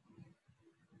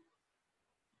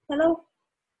 Hello?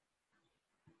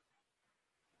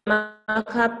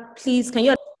 Marka, please, can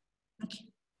you?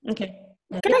 Okay.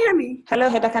 Can you hear me? Hello,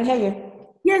 Heather, I can hear you.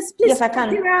 Yes, please. Yes, I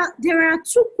can. There are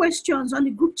 2 questions on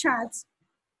the group chat.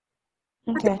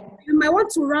 Okay. You might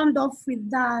want to round off with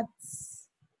that.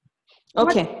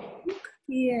 Okay.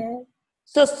 Yeah.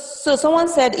 So someone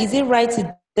said, is it right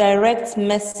to direct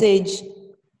message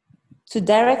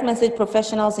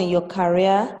professionals in your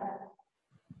career?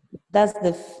 That's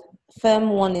the firm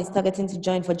one is targeting to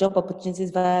join for job opportunities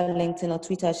via LinkedIn or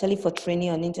Twitter, actually for training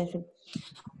or internship.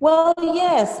 Well,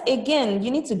 yes, again,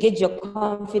 you need to gauge your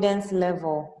confidence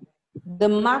level. The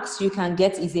max you can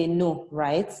get is a no,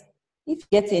 right? If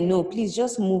you get a no, please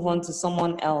just move on to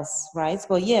someone else, right?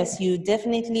 But yes, you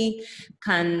definitely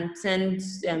can send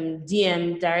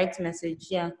DM, direct message.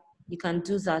 Yeah, you can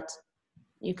do that.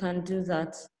 You can do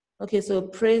that. Okay, so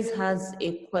Praise has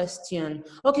a question.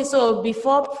 Okay, so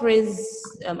before Praise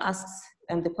asks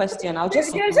the question, I'll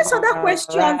just There's this other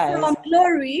question from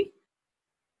Glory.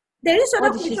 There is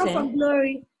another question from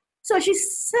Glory. So she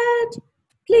said,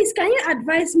 please, can you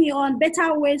advise me on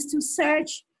better ways to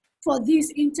search for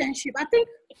this internship? I think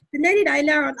the lady that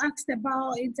earlier on asked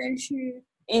about internship.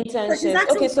 Internship.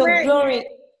 Okay, so Glory.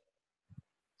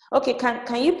 Okay,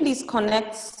 can you please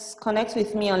connect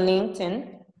with me on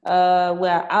LinkedIn?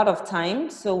 We're out of time,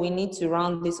 so we need to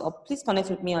round this up. Please connect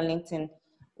with me on LinkedIn.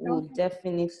 We'll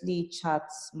definitely chat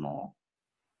more.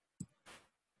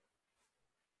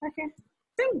 Okay.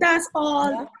 I think that's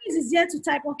all. Yeah. This is here to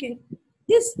type. Okay.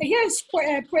 This here is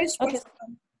Praise. Okay.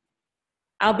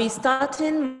 I'll be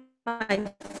starting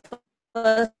my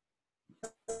first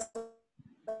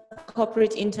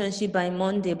corporate internship by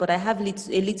Monday, but I have a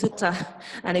little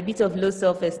and a bit of low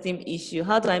self-esteem issue.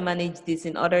 How do I manage this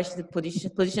in order to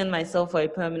position myself for a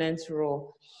permanent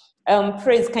role?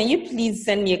 Praise, can you please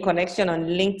send me a connection on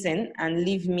LinkedIn and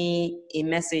leave me a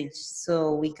message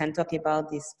so we can talk about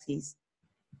this, please?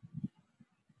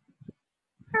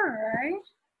 All right.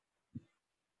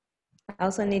 I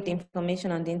also need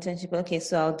information on the internship. Okay,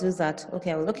 so I'll do that.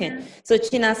 Okay, well, okay. Yeah. So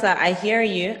Chinasa, I hear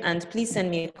you, and please send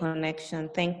me a connection.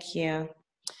 Thank you.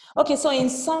 Okay, so in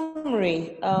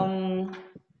summary,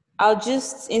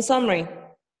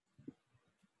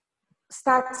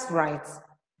 start right.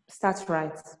 I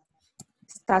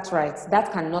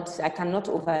cannot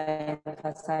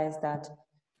overemphasize that.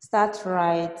 Start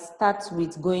right, start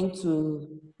with going to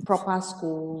proper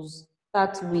schools,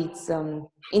 start with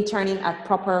interning at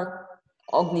proper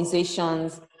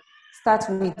organizations, start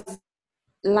with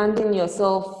landing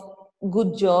yourself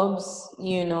good jobs,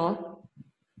 you know,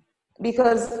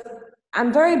 because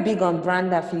I'm very big on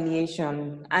brand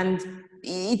affiliation, and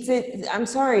I'm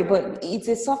sorry, but it's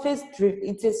a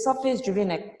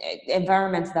surface-driven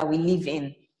environment that we live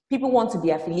in. People want to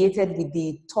be affiliated with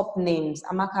the top names.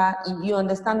 Amaka, you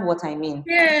understand what I mean?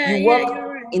 Yeah, you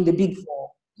work in the Big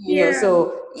Four, you know,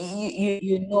 so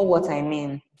you know what I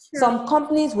mean. Sure. Some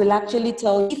companies will actually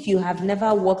tell you, if you have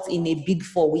never worked in a Big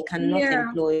Four, we cannot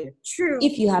employ you. True.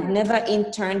 If you have never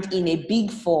interned in a Big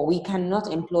Four, we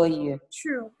cannot employ you.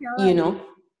 True. You know,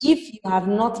 if you have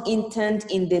not interned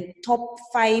in the top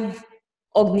 5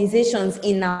 organizations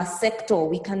in our sector,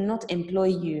 we cannot employ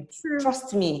you. True.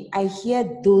 Trust me, I hear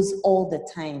those all the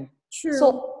time. True.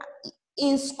 So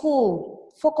in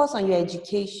school, focus on your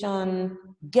education,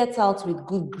 get out with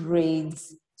good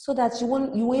grades, so that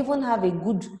you even have a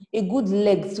good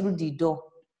leg through the door.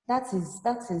 That is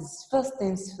first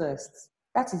things first.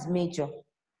 That is major.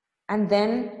 And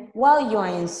then while you are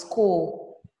in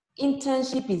school,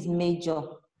 internship is major.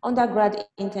 Undergrad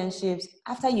internships,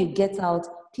 after you get out,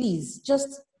 please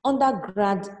just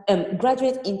graduate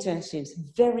internships,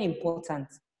 very important.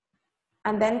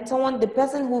 And then the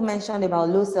person who mentioned about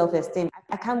low self-esteem,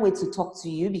 I can't wait to talk to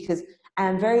you, because I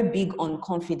am very big on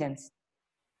confidence.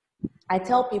 I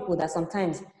tell people that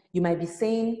sometimes you might be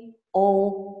saying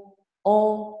or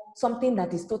something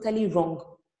that is totally wrong,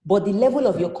 but the level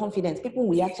of your confidence, people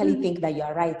will actually think that you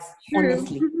are right.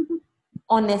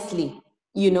 Honestly,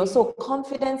 you know, so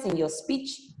confidence in your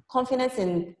speech, confidence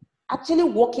in actually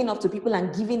walking up to people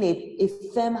and giving a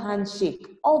firm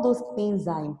handshake, all those things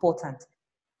are important.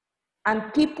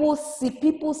 And people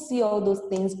see all those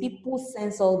things, people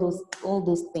sense all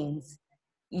those things,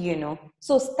 you know.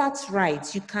 So start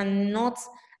right. You cannot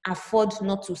afford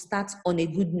not to start on a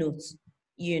good note,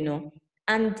 you know.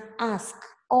 And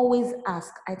always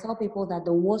ask. I tell people that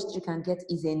the worst you can get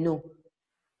is a no.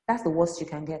 That's the worst you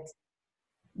can get.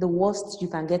 The worst you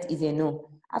can get is a no.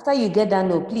 After you get that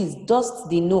no, please dust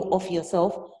the no off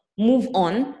yourself, move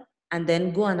on, and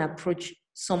then go and approach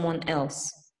someone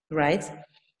else, right?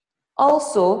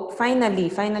 Also, finally,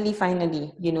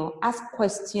 you know, ask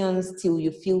questions till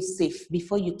you feel safe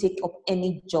before you take up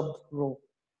any job role.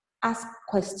 Ask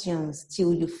questions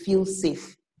till you feel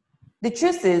safe. The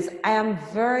truth is, I am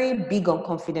very big on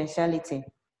confidentiality,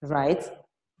 right?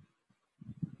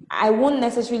 I won't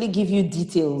necessarily give you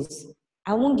details.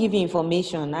 I won't give you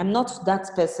information. I'm not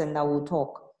that person that will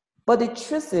talk. But the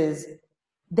truth is,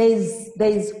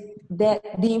 the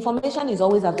information is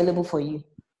always available for you.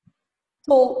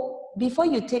 So before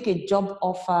you take a job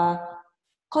offer,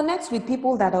 connect with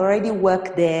people that already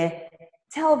work there.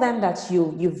 Tell them that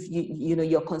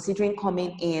you're considering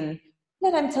coming in.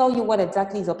 Let them tell you what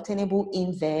exactly is obtainable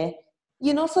in there,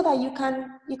 you know, so that you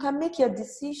can make your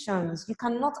decisions. You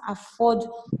cannot afford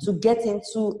to get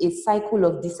into a cycle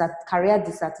of career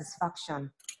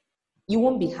dissatisfaction. You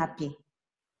won't be happy,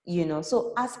 you know.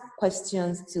 So ask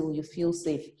questions till you feel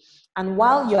safe. And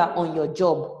while you are on your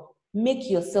job, make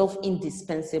yourself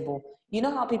indispensable. You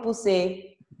know how people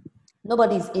say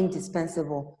nobody's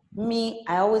indispensable? Me,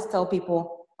 I always tell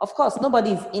people, of course,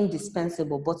 nobody is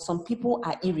indispensable, but some people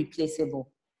are irreplaceable.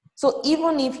 So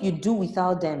even if you do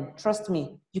without them, trust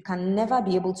me, you can never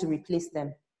be able to replace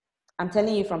them. I'm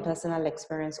telling you from personal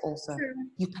experience also. True.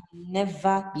 You can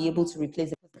never be able to replace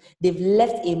them. They've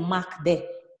left a mark there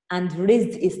and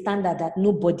raised a standard that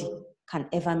nobody can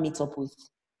ever meet up with.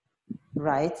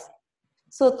 Right?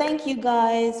 So thank you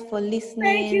guys for listening.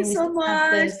 Thank you so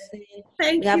much.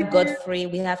 We have Godfrey,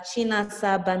 we have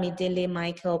Chinasa, Bamidele,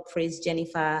 Michael, Praise,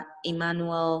 Jennifer,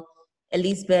 Emmanuel,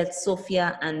 Elizabeth,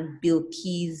 Sophia, and Bill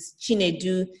Keys,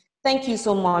 Chinedu. Thank you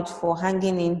so much for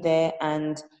hanging in there,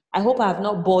 and I hope I have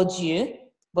not bored you,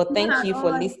 but thank you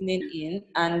for listening in.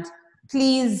 And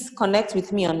please connect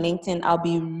with me on LinkedIn. I'll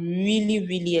be really,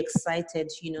 really excited,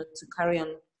 to carry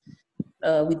on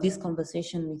with this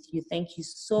conversation with you. Thank you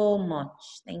so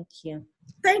much. Thank you.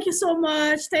 Thank you so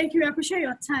much. Thank you. I appreciate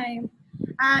your time.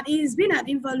 And it's been an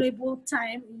invaluable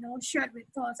time, shared with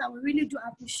us. I really do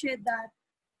appreciate that.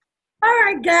 All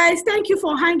right, guys. Thank you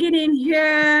for hanging in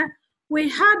here. We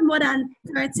had more than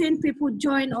 13 people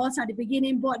join us at the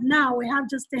beginning, but now we have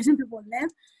just 13 people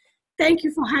left. Thank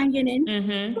you for hanging in.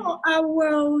 Mm-hmm. So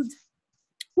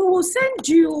we will send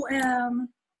you a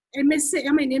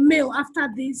mail after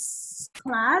this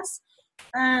class,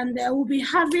 and we'll be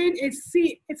having a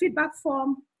feedback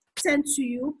form sent to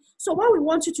you. So what we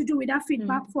want you to do with that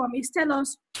feedback form is tell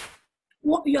us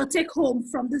what your take home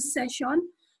from this session,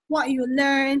 what you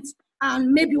learned,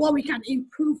 and maybe what we can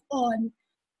improve on.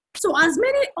 So as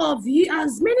many of you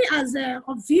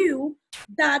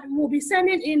that will be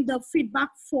sending in the feedback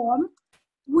form,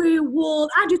 we will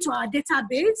add you to our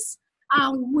database,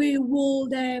 and we will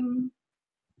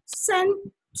send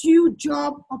you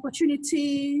job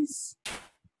opportunities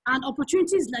and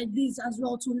opportunities like this as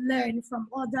well to learn from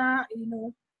other,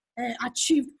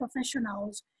 achieved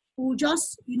professionals. We'll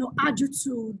just, add you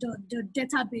to the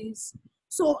database.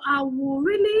 So I will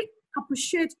really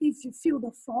appreciate if you fill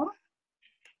the form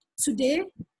today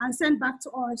and send back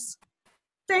to us.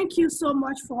 Thank you so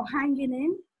much for hanging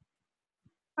in.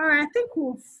 All right, I think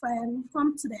we've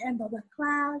come to the end of the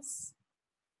class.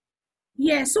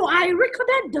 Yeah, so I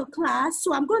recorded the class,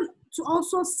 so I'm going to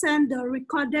also send the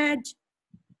recorded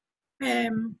the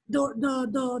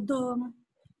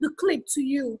clip to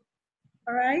you.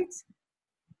 All right.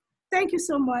 Thank you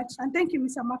so much, and thank you,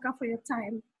 Ms. Amaka, for your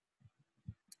time.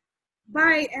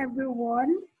 Bye,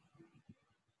 everyone.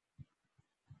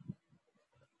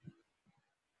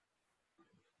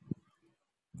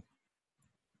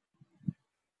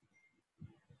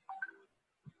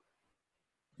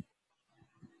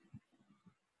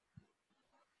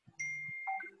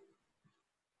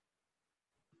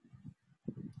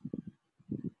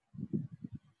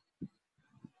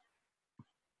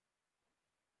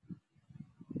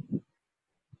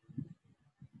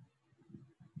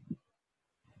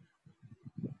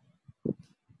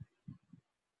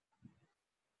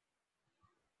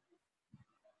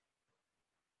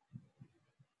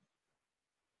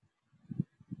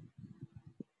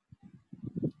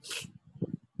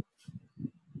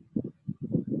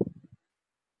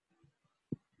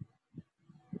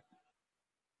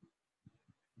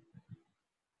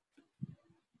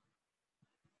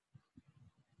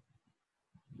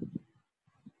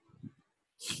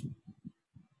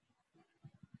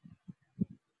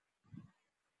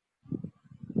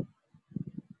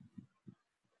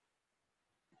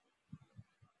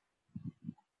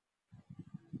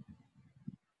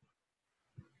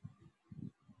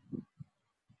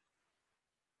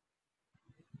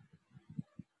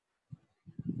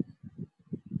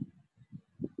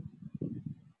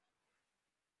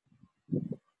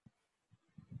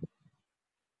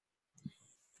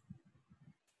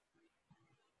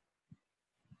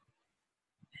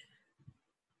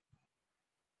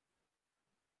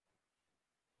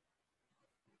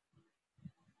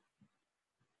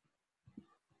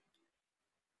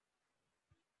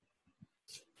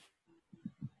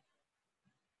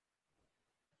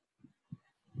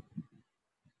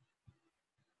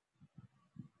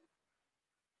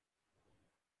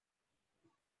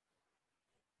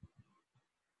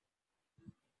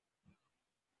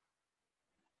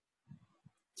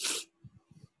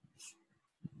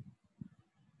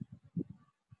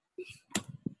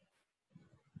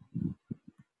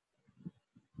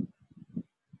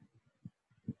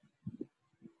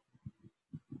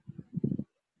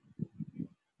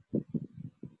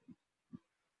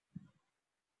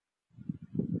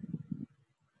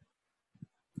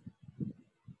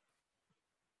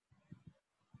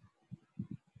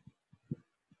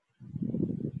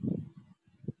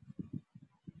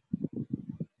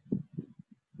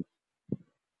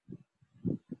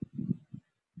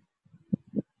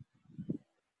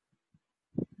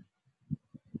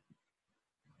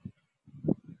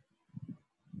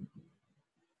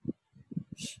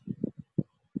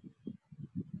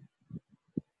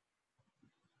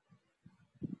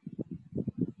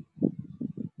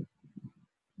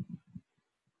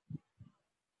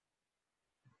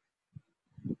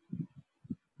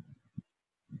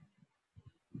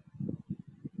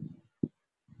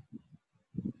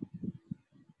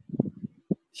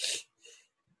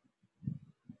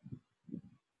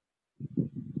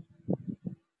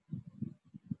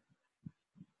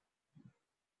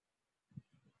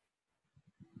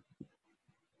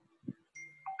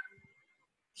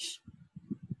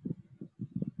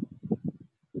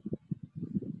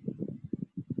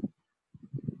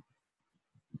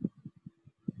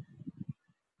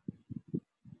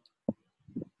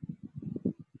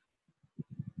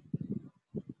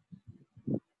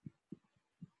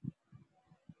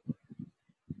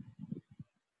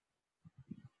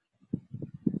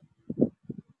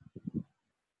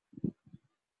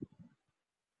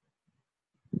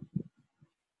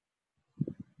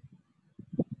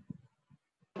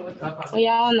 Oh,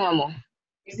 yeah, on Amo.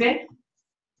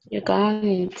 You can on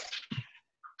it.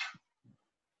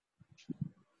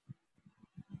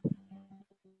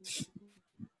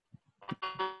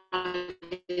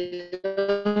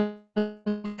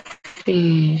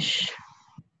 Fish.